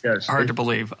 Which is hard to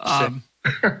believe. One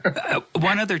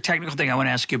other technical thing I want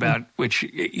to ask you about, which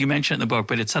you mentioned in the book,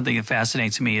 but it's something that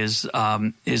fascinates me, is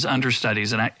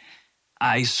understudies. And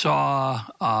I saw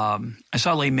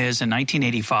Les Mis in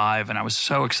 1985, and I was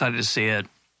so excited to see it.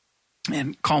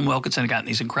 And Colm Wilkinson had gotten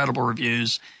these incredible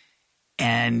reviews,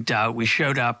 and we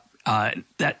showed up.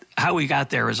 That how we got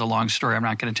there is a long story. I'm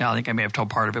not going to tell. I think I may have told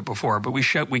part of it before, but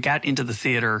we got into the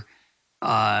theater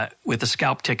with a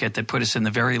scalp ticket that put us in the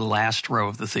very last row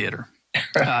of the theater.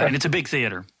 And it's a big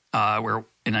theater where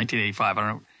in 1985, I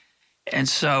don't know. And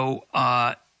so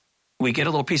we get a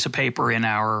little piece of paper in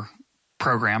our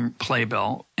program,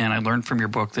 Playbill, and I learned from your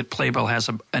book that Playbill has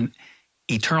an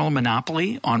eternal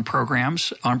monopoly on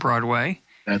programs on Broadway.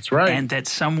 That's right. And that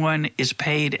someone is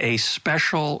paid a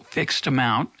special fixed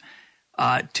amount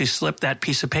to slip that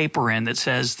piece of paper in that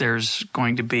says there's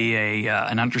going to be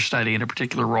an understudy in a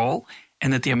particular role,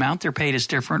 and that the amount they're paid is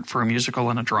different for a musical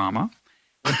and a drama.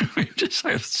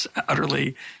 Just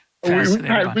utterly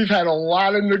fascinating. We've had a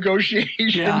lot of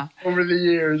negotiations over the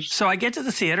years. So I get to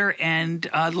the theater, and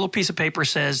a little piece of paper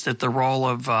says that the role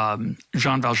of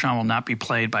Jean Valjean will not be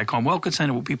played by Colm Wilkinson.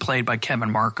 It will be played by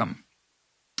Kevin Markham.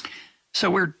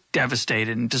 So we're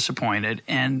devastated and disappointed,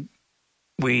 and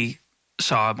we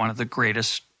saw one of the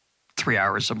greatest 3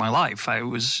 hours of my life. It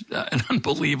was an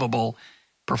unbelievable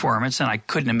performance, and I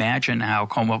couldn't imagine how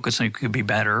Colm Wilkinson could be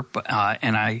better.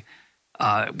 And I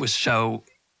was so,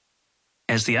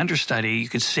 as the understudy, you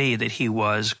could see that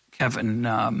Kevin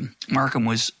Markham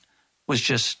was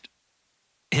just,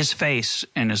 his face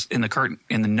and in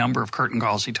the number of curtain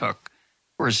calls he took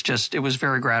it was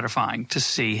very gratifying to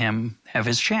see him have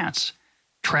his chance.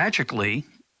 Tragically,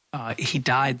 he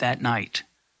died that night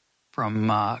from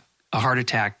a heart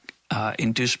attack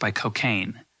induced by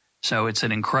cocaine. So it's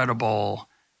an incredible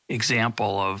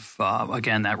example of,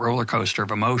 again, that roller coaster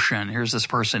of emotion. Here's this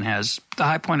person has the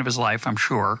high point of his life, I'm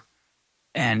sure,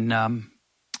 and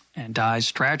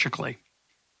dies tragically.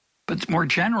 But more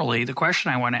generally, the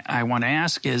question I want to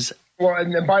ask is, well,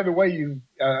 and then, by the way,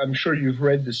 I'm sure you've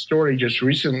read the story just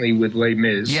recently with Les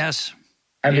Mis. Yes.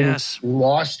 Having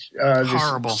lost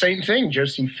horrible. This same thing,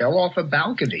 just he fell off a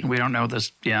balcony. We don't know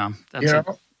this. Yeah. That's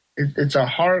it's a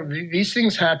horror. These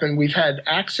things happen. We've had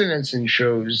accidents in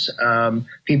shows.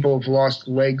 People have lost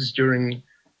legs during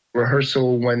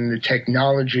rehearsal when the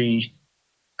technology,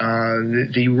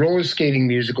 the roller skating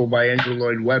musical by Andrew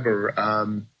Lloyd Webber,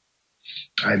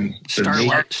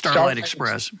 Starlight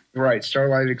Express. Right,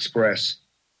 Starlight Express.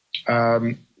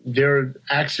 There are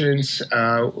accidents.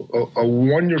 A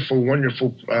wonderful,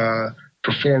 wonderful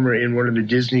performer in one of the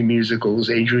Disney musicals,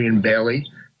 Adrian Bailey,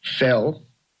 fell.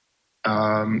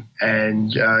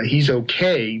 And he's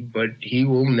okay, but he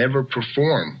will never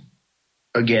perform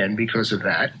again because of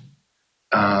that.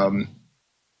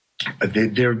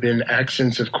 There have been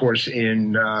accidents, of course,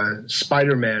 in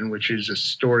Spider-Man, which is a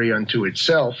story unto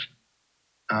itself.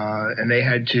 And they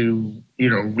had to,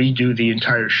 redo the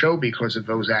entire show because of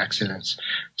those accidents.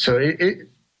 So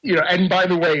and by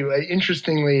the way,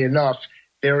 interestingly enough,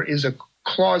 there is a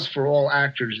clause for all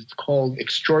actors. It's called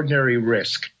extraordinary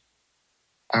risk.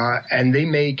 And they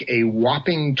make a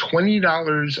whopping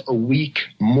 $20 a week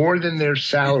more than their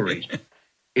salary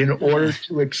in order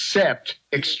to accept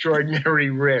extraordinary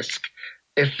risk.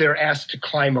 If they're asked to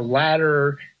climb a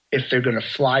ladder, if they're going to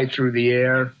fly through the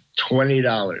air,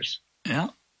 $20. Yeah.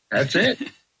 That's it.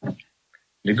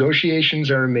 Negotiations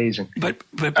are amazing. But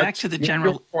back to the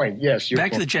general point. Yes,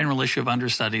 back to the general issue of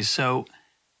understudies. So,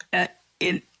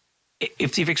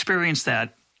 if you've experienced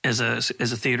that as a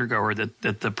theater goer,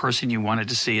 that the person you wanted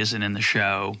to see isn't in the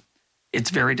show,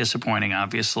 it's very disappointing.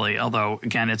 Obviously, although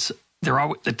again,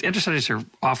 the understudies are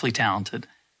awfully talented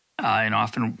and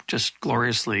often just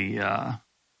gloriously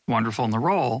wonderful in the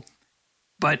role.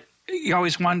 But you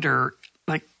always wonder,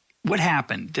 like, what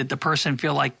happened? Did the person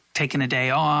feel like taking a day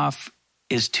off?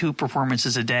 Is 2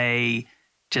 performances a day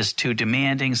just too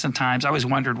demanding sometimes? I always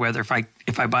wondered whether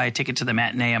if I buy a ticket to the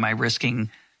matinee, am I risking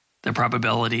the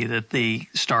probability that the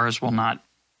stars will not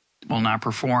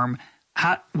perform?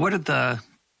 What are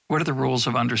the rules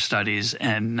of understudies?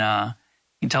 And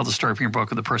you tell the story from your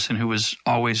book of the person who was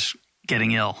always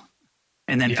getting ill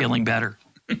and then feeling better.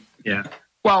 Yeah.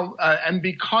 Well, and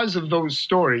because of those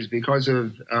stories, because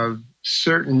of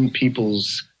certain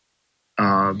people's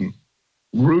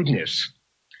rudeness,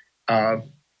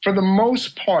 for the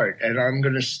most part, and I'm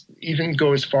going to even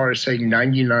go as far as saying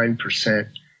 99%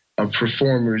 of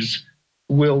performers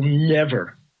will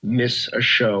never miss a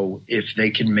show if they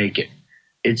can make it.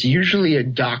 It's usually a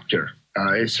doctor.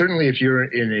 Certainly if you're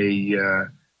in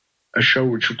a show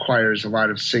which requires a lot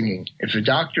of singing. If a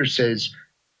doctor says,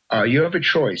 you have a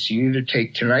choice, you either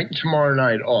take tonight and tomorrow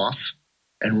night off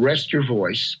and rest your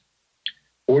voice,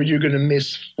 or you're going to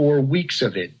miss 4 weeks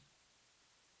of it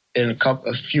in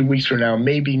a few weeks from now,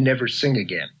 maybe never sing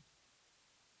again.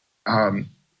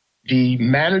 The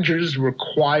managers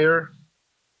require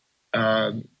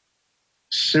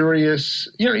serious,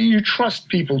 you trust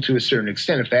people to a certain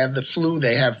extent. If they have the flu,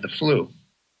 they have the flu.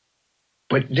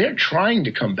 But they're trying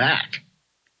to come back.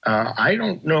 I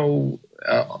don't know.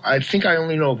 I think I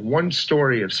only know of one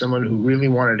story of someone who really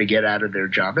wanted to get out of their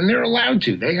job, and they're allowed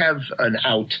to. They have an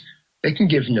out. They can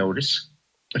give notice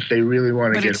if they really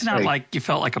want to get away. But it's not like you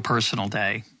felt like a personal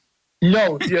day.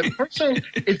 No, personal,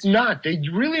 it's not. They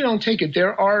really don't take it.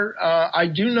 There are, I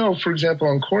do know, for example,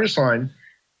 on Chorus Line,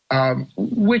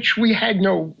 which we had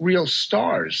no real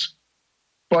stars.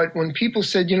 But when people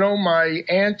said, my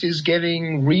aunt is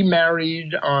getting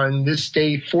remarried on this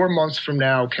day 4 months from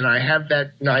now, can I have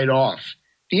that night off?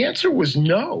 The answer was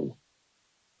no,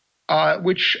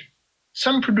 which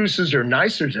some producers are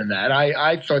nicer than that.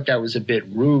 I thought that was a bit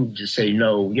rude to say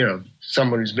no,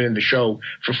 someone who's been in the show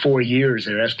for 4 years,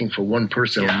 they're asking for one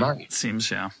person a night. It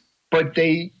seems, yeah. But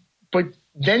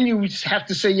then you have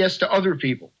to say yes to other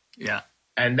people. Yeah.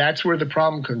 And that's where the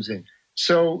problem comes in.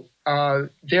 So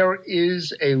there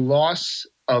is a loss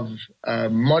of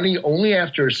money only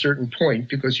after a certain point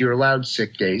because you're allowed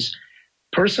sick days.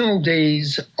 Personal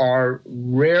days are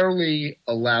rarely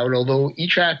allowed, although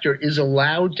each actor is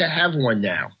allowed to have one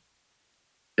now.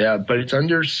 But it's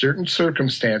under certain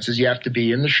circumstances. You have to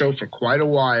be in the show for quite a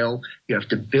while. You have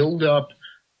to build up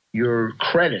your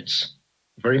credits,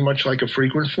 very much like a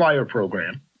frequent flyer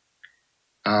program.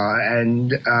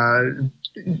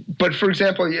 But for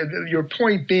example, your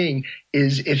point being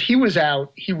is if he was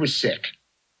out, he was sick.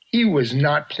 He was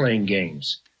not playing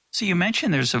games. So you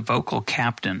mentioned there's a vocal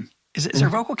captain. Is there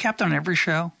a vocal captain on every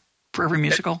show? for every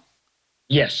musical?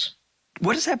 Yes.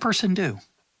 What does that person do?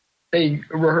 They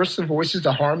rehearse the voices,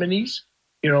 the harmonies.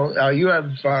 You know, you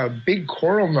have big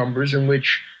choral numbers in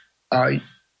which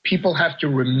people have to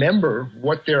remember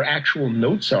what their actual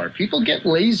notes are. People get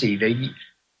lazy. They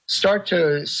start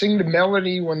to sing the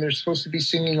melody when they're supposed to be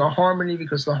singing a harmony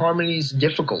because the harmony is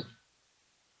difficult.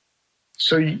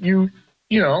 So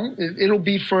you know, it'll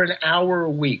be for an hour a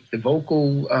week. The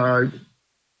vocal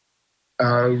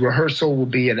rehearsal will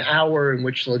be an hour in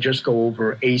which they'll just go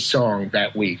over a song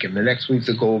that week, and the next week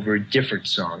they'll go over a different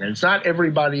song. And it's not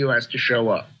everybody who has to show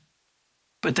up.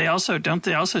 But they also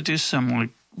do some like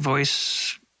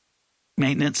voice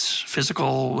maintenance,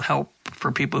 physical help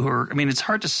for people who are. I mean, it's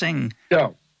hard to sing.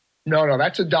 No,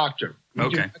 that's a doctor. We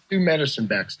do medicine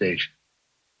backstage.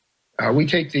 We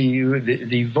take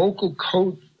the vocal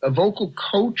coach. A vocal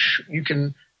coach,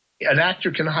 an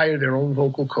actor can hire their own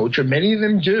vocal coach, or many of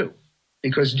them do,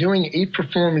 because doing 8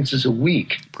 performances a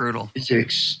week is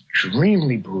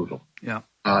extremely brutal. Yeah.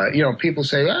 You know, people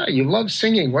say, you love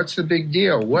singing. What's the big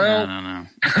deal? Well, no.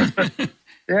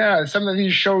 Yeah, some of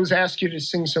these shows ask you to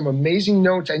sing some amazing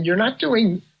notes, and you're not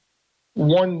doing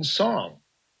one song.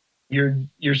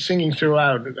 You're singing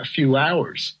throughout a few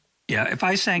hours. Yeah, if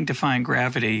I sang Defying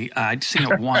Gravity, I'd sing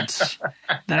it once.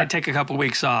 Then I'd take a couple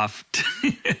weeks off.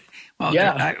 Well,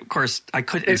 yeah. Of course, I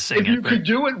couldn't sing it. If you could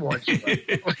do it once.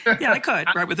 Yeah, I could.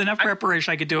 Right, with enough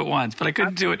preparation, I could do it once, but I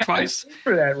couldn't do it twice.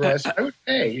 For that, Russ, I would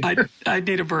pay. I'd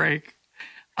need a break.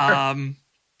 I've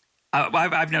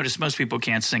noticed most people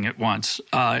can't sing it once.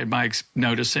 In my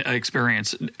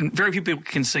experience, very few people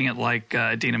can sing it like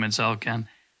Idina Menzel can.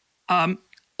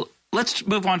 Let's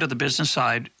move on to the business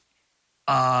side.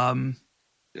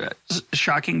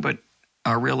 Shocking, but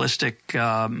a realistic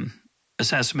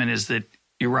assessment is that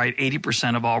you're right.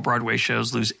 80% of all Broadway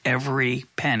shows lose every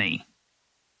penny.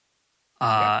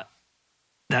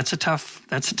 That's a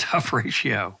tough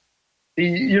ratio.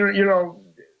 You know,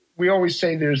 we always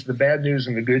say there's the bad news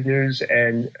and the good news,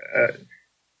 and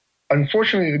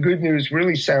unfortunately, the good news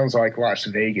really sounds like Las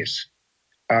Vegas.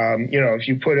 You know, if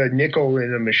you put a nickel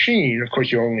in a machine, of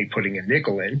course, you're only putting a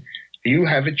nickel in. You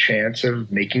have a chance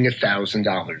of making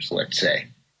 $1,000, let's say.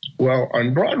 Well,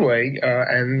 on Broadway,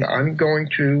 and I'm going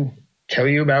to tell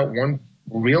you about one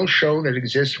real show that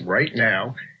exists right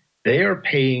now, they are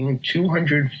paying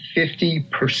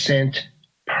 250%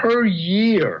 per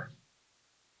year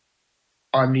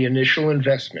on the initial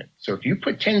investment. So if you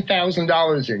put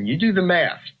 $10,000 in, you do the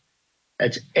math.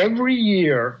 That's every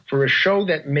year for a show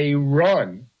that may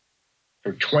run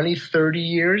for 20, 30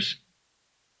 years.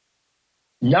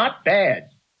 Not bad.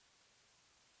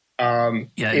 In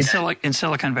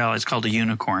Silicon Valley, it's called a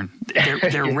unicorn.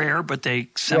 They're rare, but they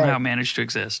somehow manage to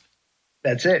exist.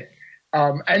 That's it.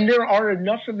 And there are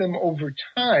enough of them over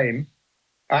time,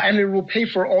 and it will pay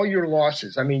for all your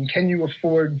losses. I mean, can you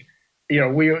afford? You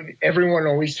know, everyone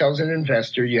always tells an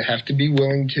investor you have to be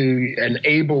willing to and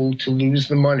able to lose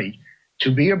the money. To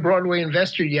be a Broadway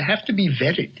investor, you have to be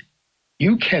vetted.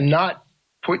 You cannot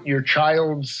put your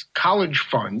child's college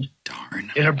fund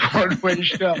in a Broadway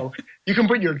show. You can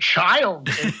put your child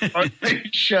in a Broadway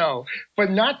show,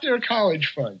 but not their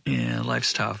college fund. Yeah,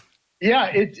 life's tough. Yeah,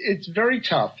 it's very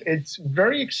tough. It's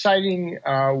very exciting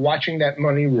watching that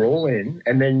money roll in.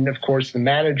 And then, of course, the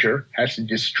manager has to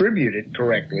distribute it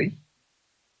correctly.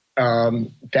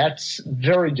 That's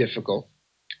very difficult.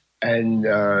 And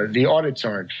the audits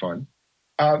aren't fun.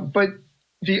 But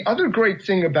the other great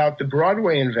thing about the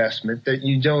Broadway investment that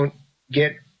you don't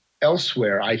get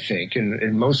elsewhere, I think,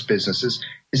 in most businesses,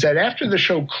 is that after the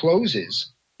show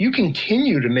closes, you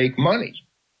continue to make money.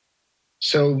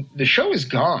 So the show is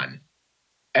gone.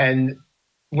 And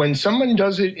when someone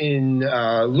does it in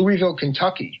Louisville,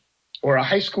 Kentucky, or a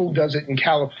high school does it in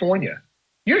California,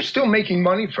 you're still making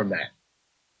money from that.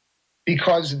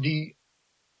 Because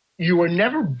you are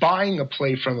never buying a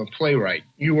play from a playwright.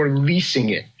 You are leasing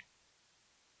it.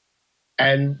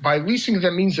 And by leasing,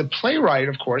 that means the playwright,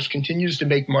 of course, continues to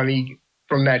make money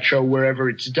from that show wherever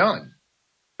it's done.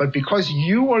 But because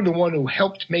you are the one who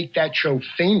helped make that show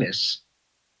famous,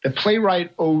 the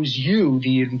playwright owes you,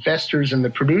 the investors and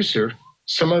the producer,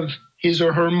 some of his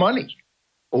or her money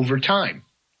over time.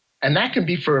 And that can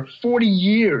be for 40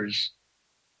 years.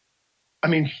 I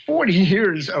mean, 40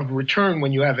 years of return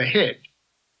when you have a hit.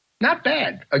 Not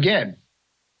bad, again.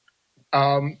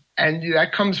 And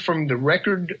that comes from the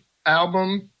record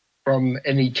album, from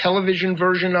any television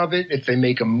version of it. If they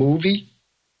make a movie,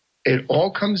 it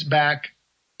all comes back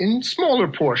in smaller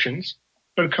portions,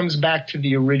 but it comes back to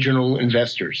the original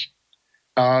investors.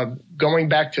 Going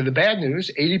back to the bad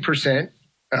news, 80%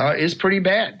 is pretty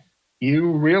bad.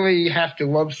 You really have to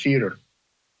love theater.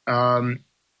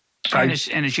 And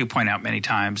as you point out many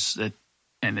times,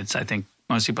 I think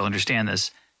most people understand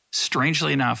this,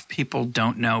 strangely enough, people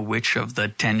don't know which of the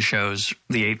 10 shows,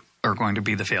 the 8 are going to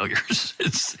be the failures.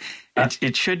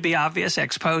 It should be obvious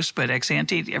ex post, but ex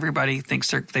ante, everybody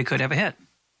thinks they could have a hit.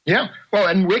 Yeah. Well,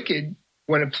 and Wicked,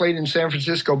 when it played in San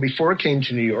Francisco before it came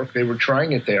to New York, they were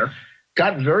trying it there,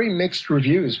 got very mixed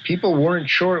reviews. People weren't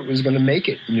sure it was going to make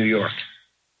it in New York.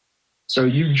 So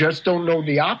you just don't know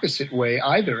the opposite way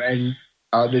either. And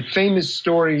the famous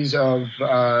stories of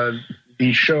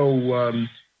the show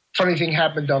Funny Thing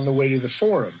Happened on the Way to the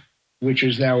Forum, which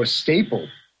is now a staple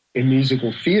in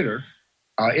musical theater.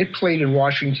 It played in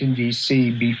Washington,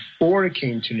 D.C. before it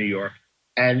came to New York,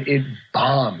 and it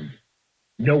bombed.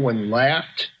 No one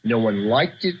laughed. No one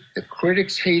liked it. The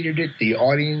critics hated it. The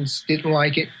audience didn't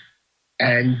like it.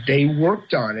 And they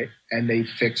worked on it, and they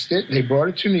fixed it. They brought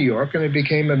it to New York, and it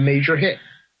became a major hit.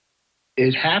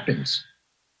 It happens,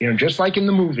 just like in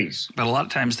the movies. But a lot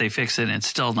of times they fix it, and it's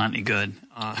still not any good.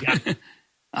 Yeah.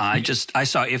 I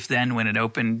saw If Then when it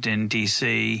opened in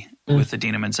D.C. with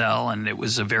Idina Menzel, and it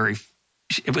was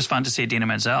fun to see Idina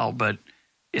Menzel, but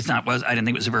I didn't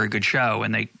think it was a very good show,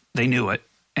 and they knew it,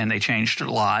 and they changed it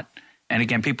a lot. And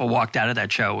again, people walked out of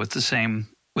that show with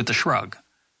the shrug.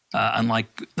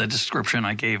 Unlike the description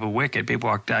I gave of Wicked,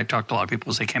 I talked to a lot of people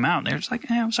as they came out, and they're just like,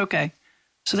 it was okay.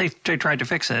 So they tried to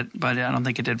fix it, but I don't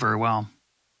think it did very well.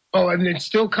 Oh, and it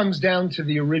still comes down to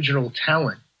the original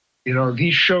talent.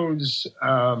 These shows,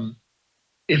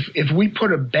 if we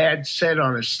put a bad set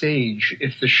on a stage,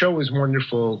 if the show is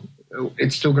wonderful,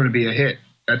 it's still going to be a hit.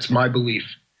 That's my belief.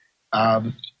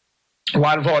 A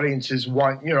lot of audiences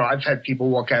want, I've had people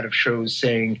walk out of shows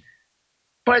saying,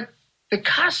 but the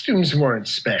costumes weren't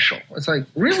special. It's like,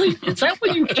 really? Is that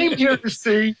what you came here to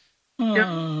see?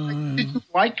 Did you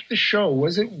like the show?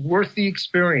 Was it worth the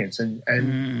experience?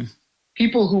 And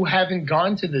people who haven't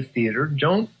gone to the theater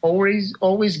don't always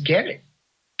get it.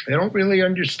 They don't really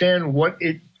understand what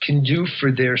it can do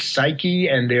for their psyche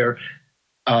and their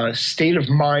state of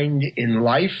mind in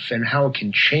life and how it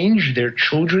can change their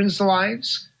children's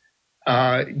lives.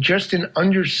 Just in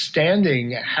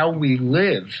understanding how we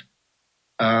live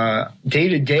day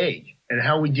to day and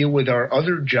how we deal with our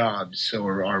other jobs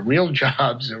or our real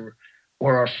jobs or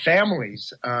our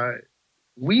families.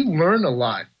 We learn a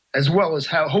lot, as well as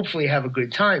hopefully have a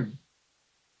good time,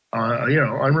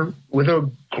 with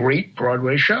a great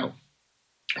Broadway show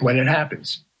when it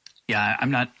happens. Yeah,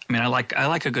 I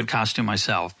like a good costume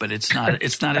myself, but it's not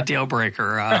a deal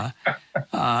breaker.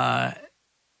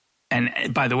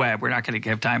 And by the way, we're not going to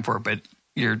have time for it, but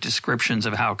your descriptions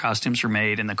of how costumes are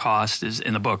made and the cost is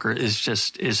in the book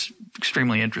is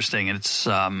extremely interesting. And it's,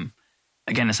 again,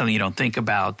 it's something you don't think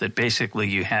about, that basically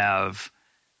you have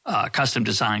custom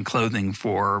designed clothing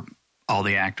for all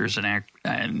the actors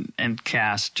and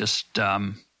cast. Just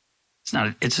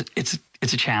it's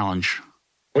a challenge.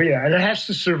 Oh yeah, and it has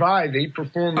to survive 8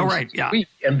 performances a week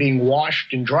and being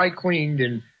washed and dry cleaned,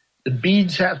 and the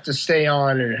beads have to stay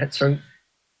on, and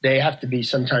they have to be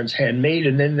sometimes handmade,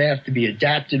 and then they have to be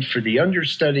adapted for the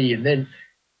understudy, and then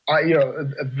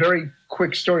a very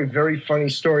quick story, very funny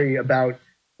story about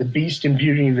The Beast and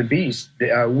Beauty and the Beast.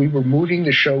 We were moving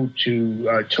the show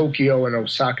to Tokyo and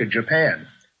Osaka, Japan.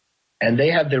 And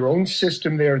they have their own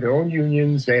system there, their own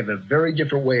unions. They have a very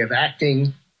different way of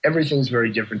acting. Everything's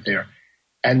very different there.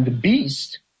 And the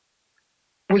Beast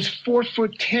was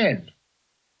 4'10".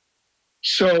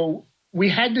 So we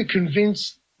had to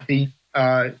convince the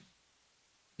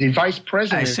vice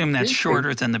president. I assume that's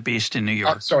shorter than the Beast in New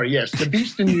York. Yes. The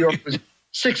Beast in New York was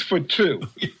 6'2".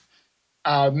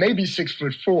 Maybe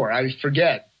 6'4", I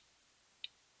forget.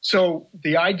 So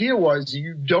the idea was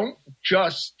you don't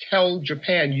just tell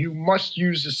Japan you must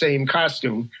use the same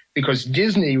costume, because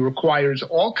Disney requires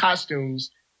all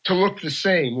costumes to look the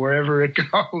same wherever it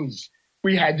goes.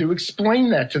 We had to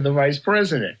explain that to the vice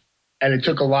president, and it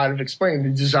took a lot of explaining. The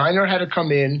designer had to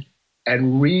come in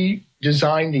and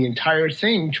redesign the entire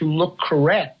thing to look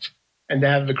correct and to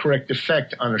have the correct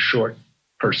effect on a short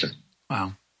person.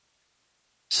 Wow.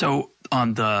 So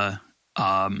on the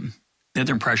other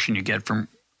impression you get from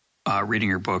reading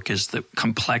your book is the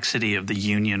complexity of the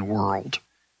union world.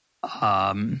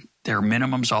 There are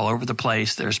minimums all over the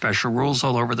place. There are special rules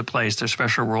all over the place. There are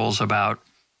special rules about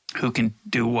who can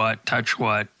do what, touch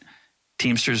what.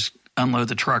 Teamsters unload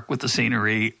the truck with the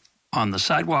scenery on the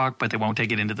sidewalk, but they won't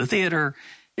take it into the theater,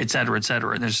 et cetera, et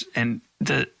cetera. And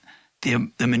the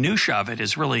minutia of it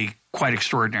is really quite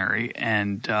extraordinary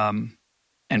and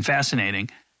fascinating.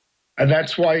 And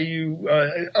that's why you,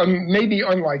 maybe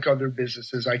unlike other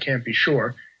businesses, I can't be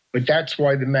sure, but that's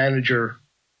why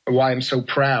why I'm so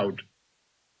proud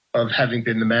of having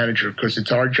been the manager, because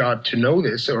it's our job to know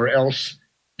this, or else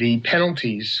the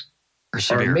penalties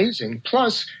are amazing.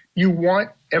 Plus, you want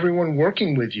everyone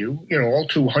working with you, all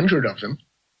 200 of them,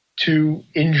 to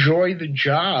enjoy the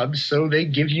job, so they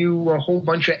give you a whole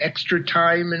bunch of extra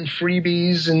time and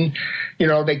freebies, and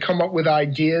they come up with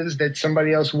ideas that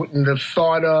somebody else wouldn't have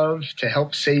thought of to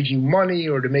help save you money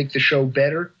or to make the show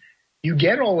better. You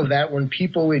get all of that when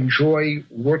people enjoy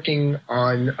working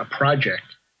on a project.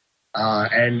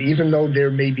 And even though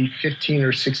there may be $15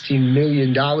 or $16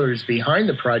 million behind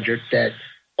the project that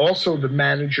also the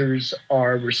managers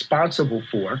are responsible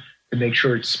for, to make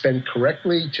sure it's spent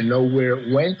correctly, to know where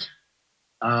it went.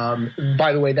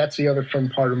 By the way, that's the other fun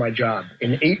part of my job.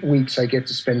 In 8 weeks, I get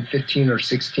to spend $15 or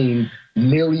 $16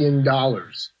 million.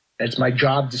 That's my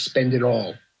job, to spend it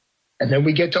all. And then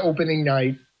we get to opening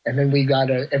night, and then we got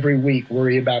to, every week,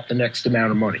 worry about the next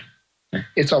amount of money.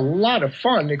 It's a lot of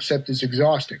fun, except it's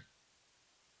exhausting.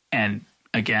 And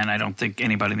again, I don't think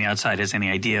anybody on the outside has any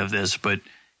idea of this, but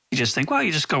you just think, well,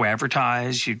 you just go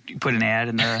advertise, you put an ad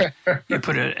in the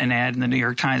an ad in the New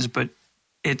York Times, but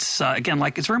it's again,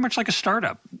 it's very much like a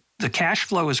startup. The cash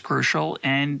flow is crucial,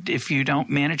 and if you don't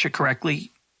manage it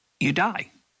correctly, you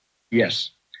die.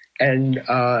 Yes, and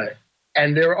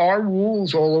there are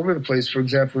rules all over the place. For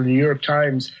example, the New York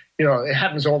Times, it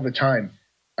happens all the time.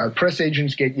 Press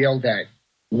agents get yelled at.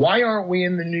 Why aren't we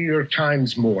in the New York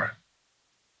Times more?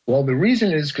 Well, the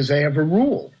reason is because they have a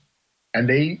rule, and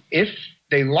if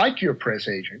they like your press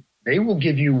agent, they will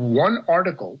give you one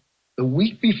article the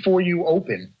week before you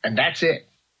open, and that's it.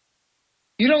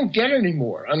 You don't get any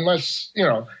more unless,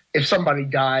 if somebody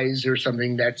dies or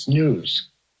something, that's news.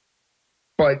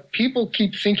 But people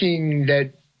keep thinking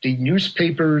that the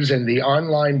newspapers and the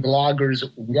online bloggers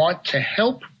want to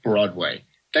help Broadway.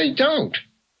 They don't.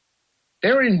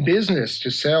 They're in business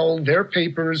to sell their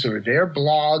papers or their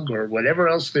blog or whatever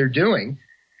else they're doing.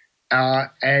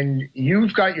 And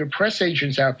you've got your press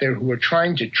agents out there who are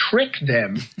trying to trick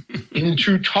them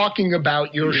into talking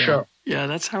about your show. Yeah,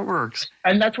 that's how it works.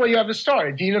 And that's why you have a star.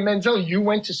 Idina Menzel, you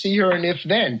went to see her in If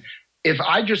Then. If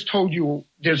I just told you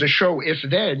there's a show If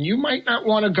Then, you might not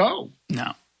want to go.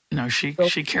 No, she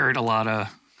carried a lot of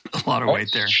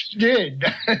weight there. She did.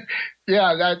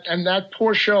 Yeah, that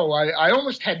poor show. I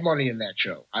almost had money in that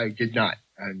show. I did not.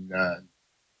 And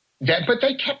but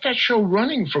they kept that show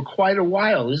running for quite a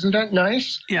while. Isn't that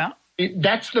nice? Yeah.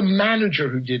 That's the manager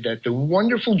who did that, the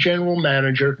wonderful general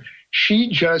manager. She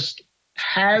just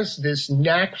has this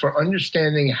knack for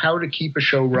understanding how to keep a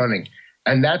show running.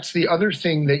 And that's the other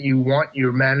thing that you want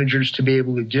your managers to be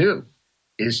able to do,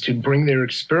 is to bring their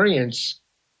experience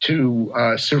to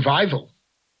survival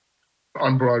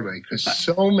on Broadway, because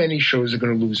so many shows are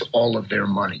going to lose all of their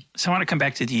money. So I want to come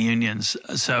back to the unions.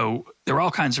 So there are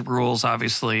all kinds of rules,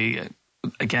 obviously.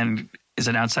 Again, as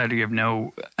an outsider, you have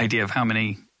no idea of how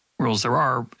many rules there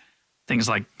are. Things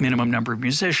like minimum number of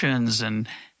musicians and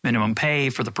minimum pay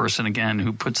for the person, again,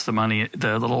 who puts the money,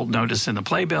 the little notice in the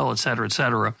playbill, et cetera, et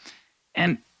cetera.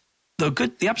 And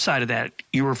the upside of that,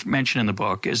 you were mentioning in the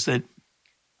book, is that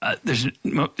there's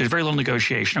very little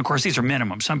negotiation. Of course, these are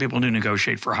minimums. Some people do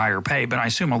negotiate for higher pay, but I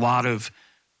assume a lot of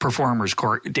performers,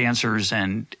 dancers,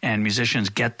 and musicians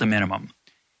get the minimum.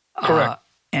 Correct.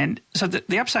 And so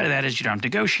the upside of that is you don't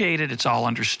negotiate it. It's all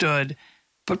understood.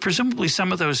 But presumably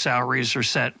some of those salaries are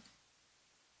set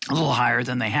a little higher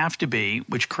than they have to be,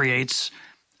 which creates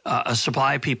a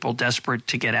supply of people desperate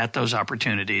to get at those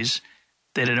opportunities,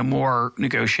 that in a more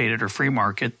negotiated or free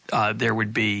market, there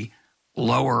would be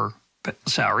lower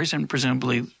salaries and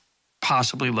presumably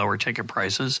possibly lower ticket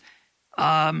prices.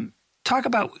 Talk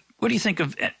about, what do you think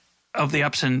of the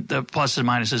ups and the pluses and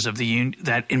minuses of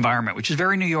that environment, which is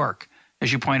very New York,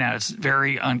 as you point out. It's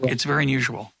very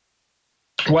unusual.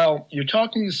 Well, you're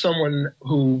talking to someone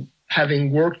who,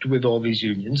 having worked with all these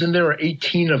unions, and there are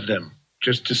 18 of them,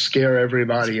 just to scare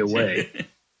everybody away,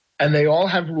 and they all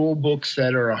have rule books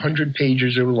that are 100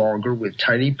 pages or longer with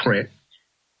tiny print,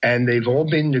 and they've all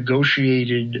been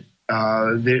negotiated.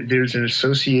 There's an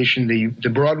association, the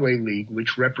Broadway League,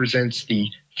 which represents the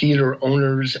theater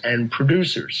owners and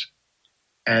producers.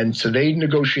 And so they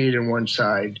negotiate on one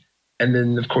side, and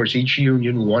then, of course, each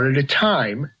union, one at a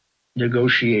time,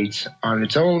 negotiates on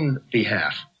its own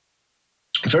behalf.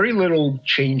 Very little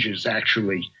changes,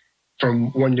 actually,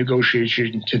 from one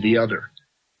negotiation to the other.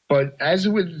 But as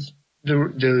with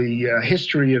the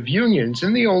history of unions,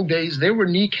 in the old days, there were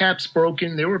kneecaps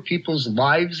broken, there were people's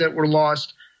lives that were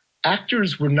lost.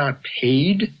 Actors were not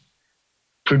paid.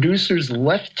 Producers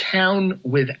left town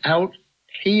without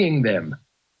paying them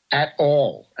at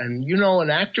all. And, an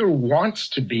actor wants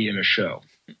to be in a show.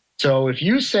 So if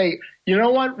you say, you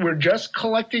know what, we're just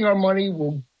collecting our money,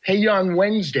 we'll pay you on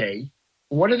Wednesday,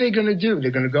 what are they going to do?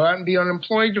 They're going to go out and be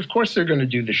unemployed? Of course they're going to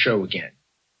do the show again.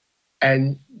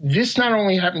 And this not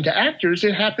only happened to actors,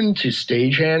 it happened to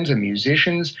stagehands and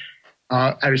musicians.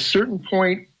 At a certain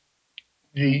point,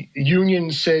 the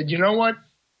union said, you know what?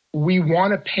 We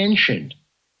want a pension.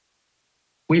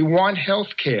 We want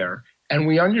health care. And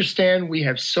we understand we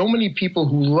have so many people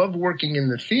who love working in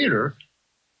the theater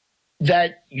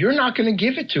that you're not going to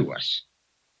give it to us.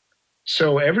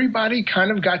 So everybody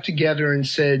kind of got together and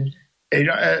said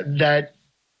that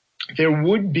there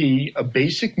would be a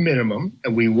basic minimum,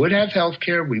 and we would have health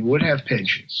care, we would have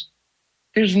pensions.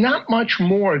 There's not much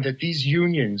more that these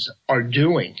unions are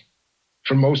doing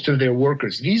for most of their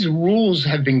workers. These rules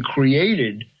have been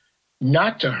created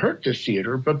not to hurt the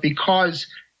theater, but because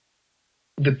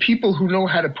the people who know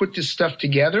how to put this stuff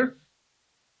together,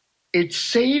 it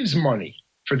saves money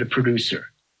for the producer.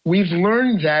 We've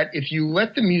learned that if you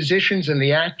let the musicians and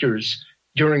the actors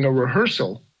during a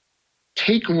rehearsal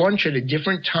take lunch at a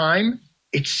different time,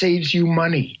 it saves you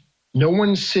money. No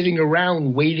one's sitting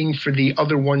around waiting for the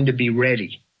other one to be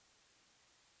ready.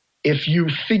 If you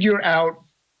figure out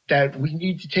that we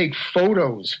need to take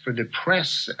photos for the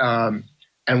press,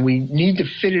 and we need to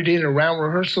fit it in around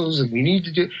rehearsals, and we need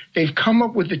to do, they've come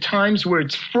up with the times where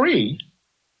it's free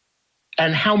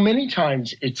and how many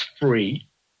times it's free,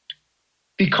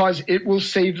 because it will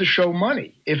save the show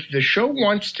money. If the show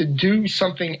wants to do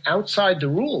something outside the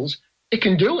rules, it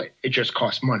can do it. It just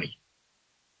costs money.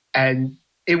 And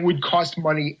it would cost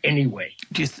money anyway.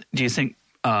 Do you think,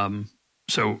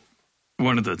 so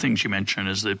one of the things you mentioned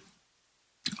is that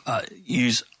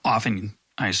use often,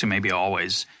 I assume maybe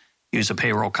always, use a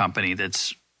payroll company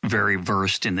that's very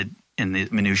versed in the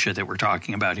minutia that we're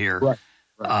talking about here.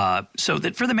 Right. So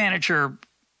that for the manager,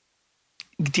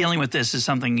 dealing with this is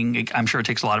something I'm sure it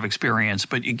takes a lot of experience,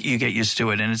 but you get used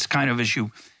to it. And it's kind of, as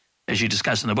you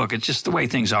discuss in the book, it's just the way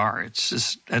things are. It's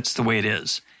just, that's the way it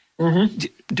is.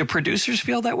 Mm-hmm. Do producers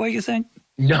feel that way, you think?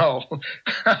 No.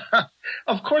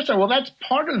 Of course not. Well, that's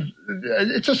part of,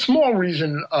 it's a small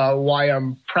reason why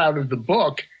I'm proud of the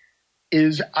book,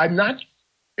 is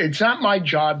it's not my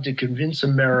job to convince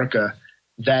America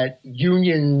that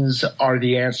unions are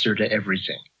the answer to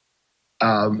everything.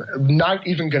 I'm not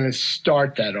even going to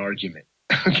start that argument,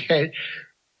 okay?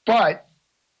 But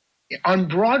on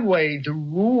Broadway, the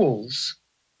rules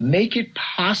make it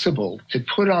possible to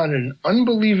put on an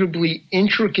unbelievably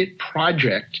intricate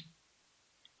project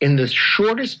in the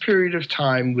shortest period of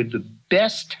time with the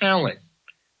best talent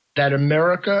that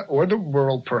America, or the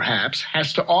world perhaps,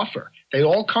 has to offer. They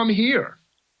all come here.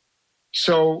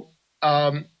 So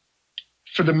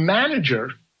for the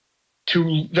manager,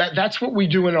 that's what we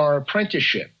do in our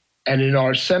apprenticeship and in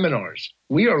our seminars.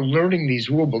 We are learning these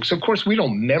rule books. Of course, we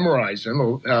don't memorize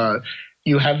them.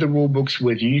 You have the rule books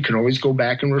with you. You can always go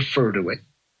back and refer to it.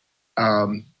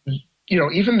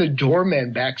 Even the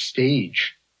doorman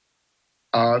backstage,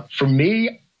 for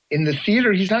me, in the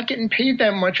theater, he's not getting paid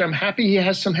that much. I'm happy he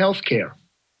has some health care.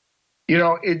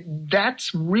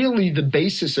 That's really the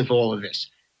basis of all of this.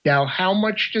 Now, how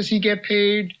much does he get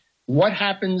paid? What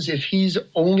happens if he's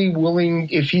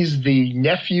if he's the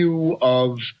nephew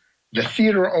of the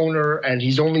theater owner and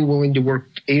he's only willing to work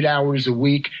 8 hours a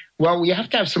week? Well, we have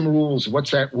to have some rules.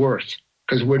 What's that worth?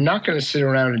 Because we're not going to sit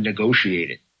around and negotiate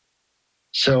it.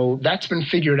 So that's been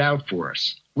figured out for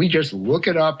us. We just look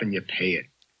it up and you pay it.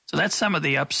 So that's some of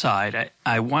the upside.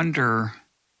 I wonder.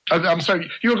 I'm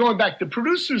sorry. You're going back. The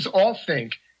producers all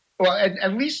think, well,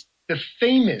 at least the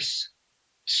famous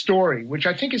story, which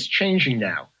I think is changing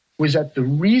now, was that the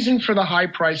reason for the high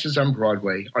prices on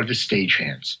Broadway are the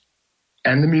stagehands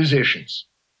and the musicians.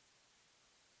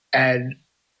 And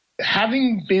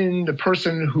having been the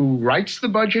person who writes the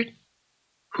budget,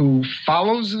 who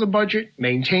follows the budget,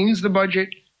 maintains the budget,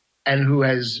 and who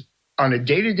has, on a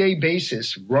day-to-day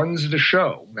basis, runs the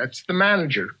show, that's the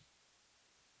manager,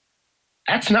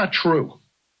 that's not true.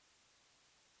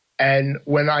 And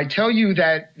when I tell you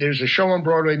that there's a show on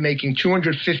Broadway making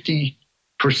 250%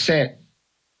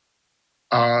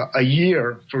 a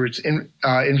year for its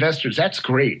investors, that's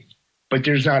great. But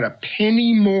there's not a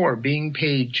penny more being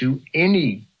paid to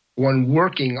anyone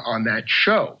working on that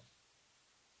show.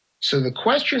 So the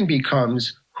question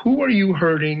becomes, who are you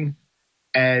hurting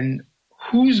and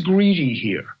who's greedy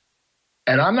here?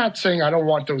 And I'm not saying I don't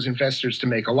want those investors to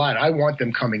make a lot. I want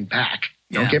them coming back.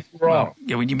 Don't get me wrong.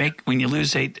 Well, when you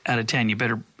lose 8 out of 10, you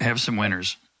better have some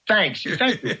winners. Thank you.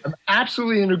 I'm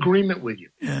absolutely in agreement with you.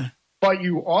 Yeah. But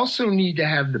you also need to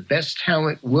have the best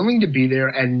talent willing to be there.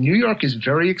 And New York is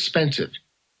very expensive.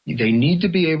 They need to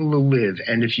be able to live.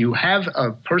 And if you have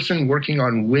a person working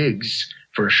on wigs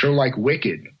for a show like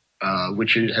Wicked,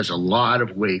 which has a lot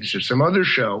of wigs. There's some other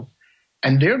show,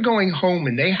 and they're going home,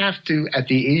 and they have to, at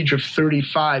the age of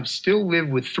 35, still live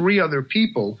with 3 other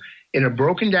people in a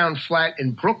broken-down flat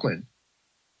in Brooklyn.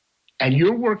 And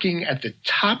you're working at the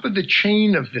top of the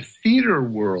chain of the theater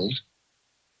world.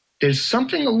 There's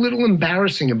something a little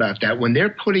embarrassing about that when they're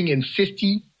putting in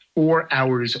 54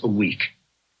 hours a week.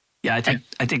 Yeah,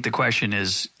 I think the question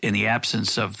is, in the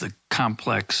absence of the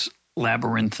complex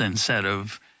labyrinthine set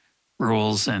of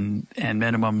rules and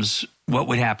minimums, what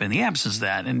would happen in the absence of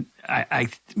that? And I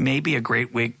maybe a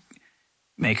great wig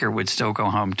maker would still go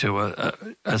home to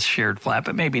a shared flat,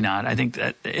 but maybe not. I think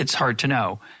that it's hard to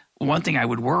know. One thing I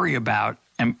would worry about,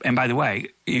 and by the way,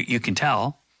 you can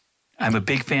tell, I'm a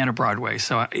big fan of Broadway,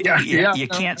 so you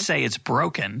can't say it's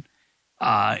broken.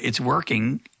 It's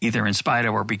working either in spite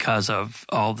of or because of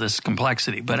all this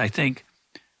complexity. But I think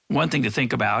one thing to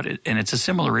think about, and it's a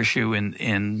similar issue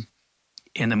in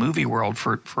the movie world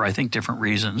for I think different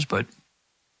reasons, but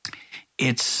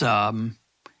it's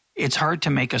hard to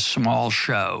make a small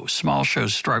show. Small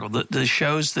shows struggle. The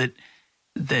shows that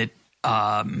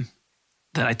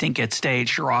I think get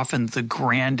staged are often the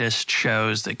grandest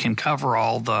shows that can cover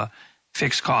all the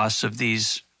fixed costs of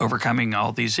these, overcoming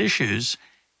all these issues.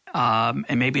 And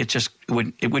maybe it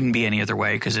wouldn't be any other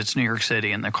way because it's New York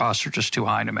City and the costs are just too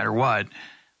high no matter what.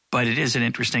 But it is an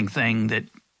interesting thing that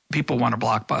people want a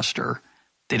blockbuster.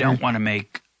 They don't want to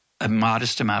make a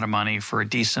modest amount of money for a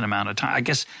decent amount of time. I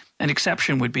guess an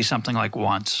exception would be something like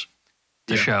Once,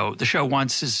 the show. The show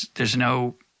Once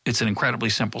it's an incredibly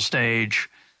simple stage.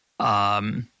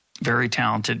 Very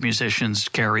talented musicians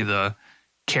carry the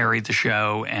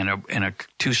show, and a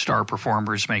 2-star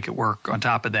performers make it work on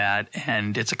top of that.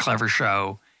 And it's a clever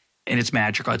show, and it's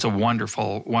magical. It's a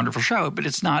wonderful, wonderful show, but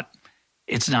it's not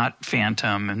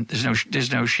Phantom, and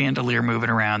there's no chandelier moving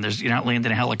around. You're not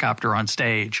landing a helicopter on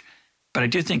stage. But I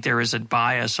do think there is a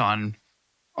bias on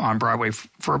Broadway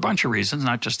for a bunch of reasons,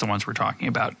 not just the ones we're talking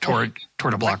about, toward a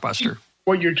blockbuster.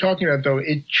 What you're talking about, though,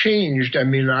 it changed. I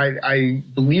mean, I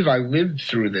believe I lived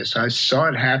through this. I saw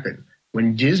it happen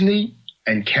when Disney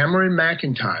and Cameron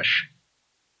McIntosh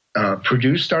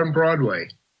produced on Broadway.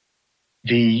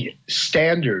 The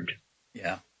standard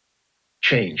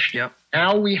changed. Yep.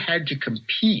 Now we had to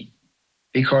compete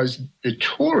because the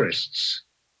tourists,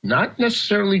 not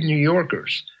necessarily New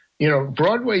Yorkers,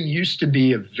 Broadway used to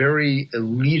be a very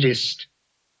elitist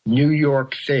New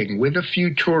York thing with a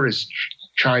few tourists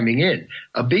chiming in.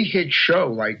 A big hit show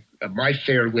like My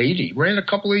Fair Lady ran a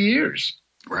couple of years.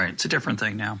 Right. It's a different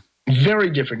thing now.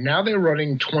 Very different. Now they're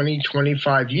running 20,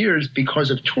 25 years because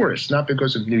of tourists, not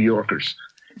because of New Yorkers.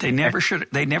 They never should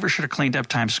have cleaned up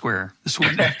Times Square. This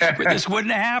wouldn't have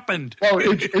happened. Well,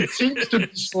 it seems to be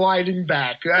sliding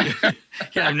back. Yeah,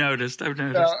 I've noticed.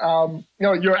 No,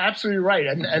 you're absolutely right.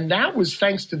 And that was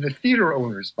thanks to the theater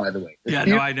owners, by the way.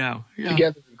 I know. Yeah.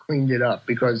 Together and cleaned it up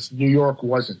because New York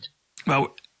wasn't.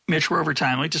 Well, Mitch, we're over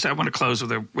time. I want to close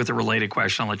with a related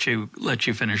question. I'll let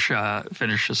you finish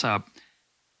this up.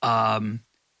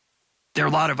 There are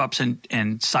a lot of ups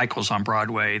and cycles on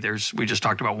Broadway. We just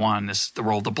talked about one, the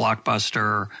role of the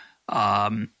blockbuster.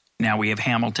 Now we have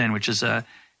Hamilton, which is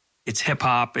it's hip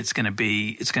hop. It's going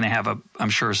to have I'm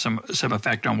sure some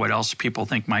effect on what else people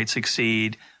think might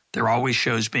succeed. There are always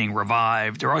shows being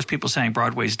revived. There are always people saying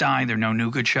Broadway's dying. There are no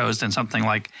new good shows. Then something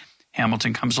like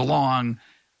Hamilton comes along,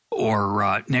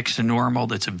 or Next to Normal.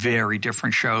 That's a very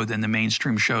different show than the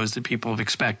mainstream shows that people have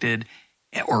expected,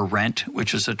 or Rent,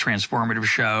 which is a transformative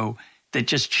show that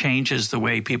just changes the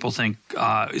way people think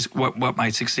is what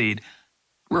might succeed.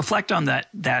 Reflect on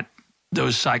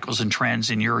those cycles and trends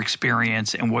in your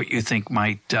experience and what you think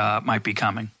might be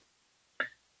coming.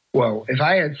 Well, if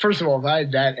I had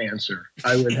that answer,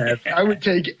 I would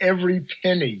take every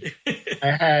penny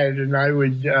I had and I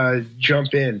would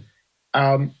jump in.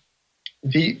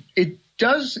 It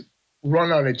does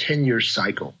run on a 10-year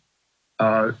cycle.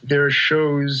 There are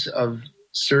shows of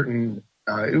certain.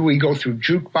 We go through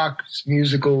jukebox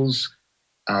musicals.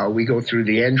 We go through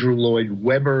the Andrew Lloyd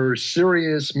Webber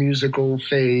serious musical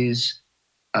phase.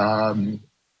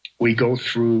 We go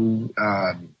through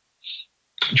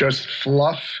just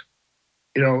fluff.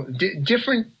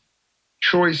 Different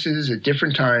choices at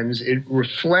different times. It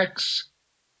reflects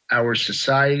our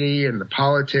society and the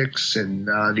politics and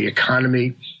the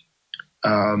economy.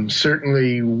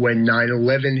 Certainly when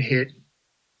 9/11 hit,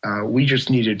 we just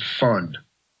needed fun.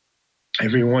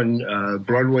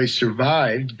 Broadway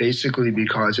survived basically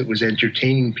because it was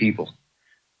entertaining people.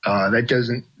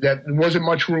 That wasn't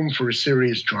much room for a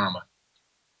serious drama.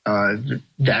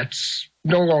 That's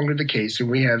no longer the case, and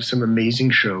we have some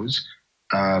amazing shows.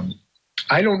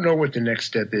 I don't know what the next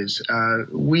step is.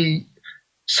 We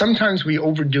Sometimes we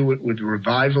overdo it with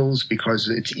revivals because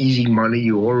it's easy money.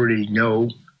 You already know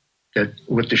that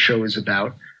what the show is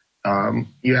about.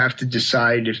 You have to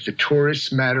decide if the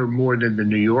tourists matter more than the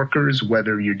New Yorkers,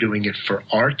 whether you're doing it for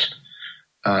art.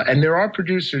 And there are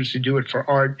producers who do it for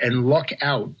art and luck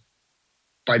out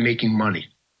by making money.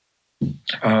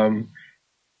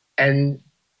 And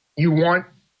you want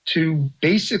to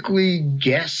basically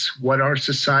guess what our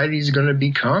society is going to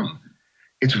become.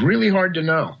 It's really hard to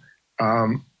know.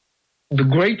 The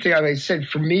great thing, as I said,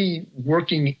 for me,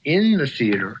 working in the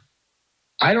theater,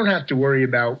 I don't have to worry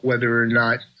about whether or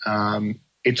not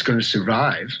it's going to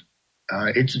survive.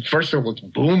 First of all, it's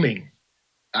booming.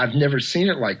 I've never seen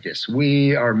it like this.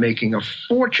 We are making a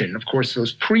fortune. Of course,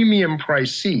 those premium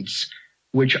price seats,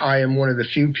 which I am one of the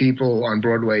few people on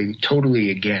Broadway totally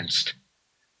against.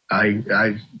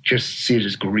 I just see it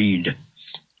as greed.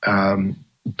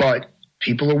 But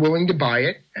people are willing to buy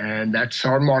it, and that's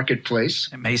our marketplace.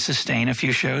 It may sustain a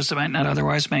few shows that might not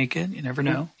otherwise make it. You never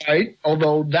know. Right,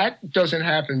 although that doesn't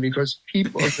happen because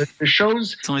people, the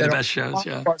shows it's only the best shows,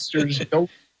 blockbusters don't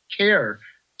care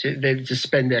to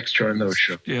spend extra on those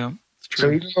shows. Yeah, it's true.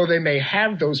 So even though they may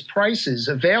have those prices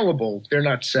available, they're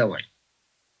not selling.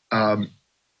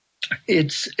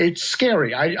 It's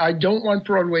scary. I don't want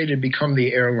Broadway to become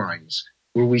the airlines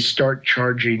where we start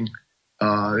charging,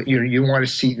 you want a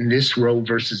seat in this row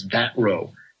versus that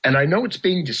row. And I know it's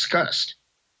being discussed.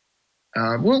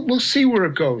 We'll see where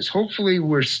it goes. Hopefully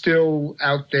we're still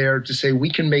out there to say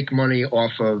we can make money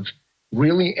off of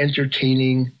really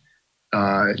entertaining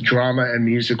drama and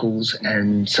musicals,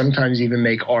 and sometimes even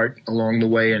make art along the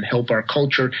way and help our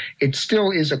culture. It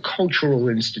still is a cultural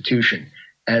institution.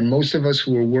 And most of us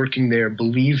who are working there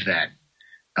believe that.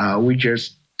 We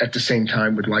just, at the same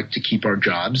time, would like to keep our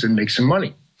jobs and make some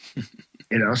money.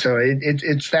 So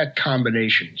it's that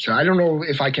combination. So I don't know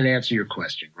if I can answer your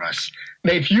question, Russ.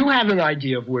 If you have an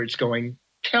idea of where it's going,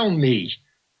 tell me.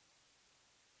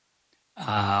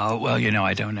 Well,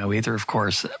 I don't know either, of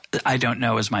course. I don't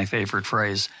know is my favorite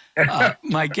phrase.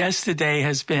 My guest today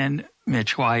has been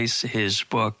Mitch Weiss. His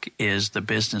book is The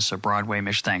Business of Broadway.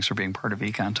 Mitch, thanks for being part of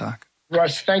EconTalk.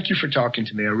 Russ, thank you for talking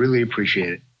to me. I really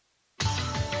appreciate it.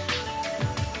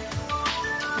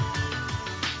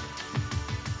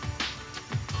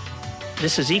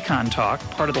 This is EconTalk,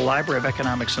 part of the Library of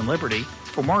Economics and Liberty.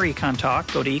 For more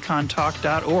EconTalk, go to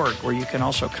econtalk.org, where you can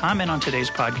also comment on today's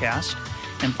podcast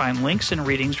and find links and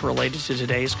readings related to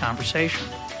today's conversation.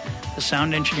 The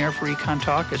sound engineer for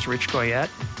EconTalk is Rich Goyette.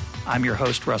 I'm your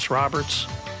host, Russ Roberts.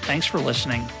 Thanks for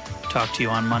listening. Talk to you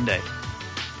on Monday.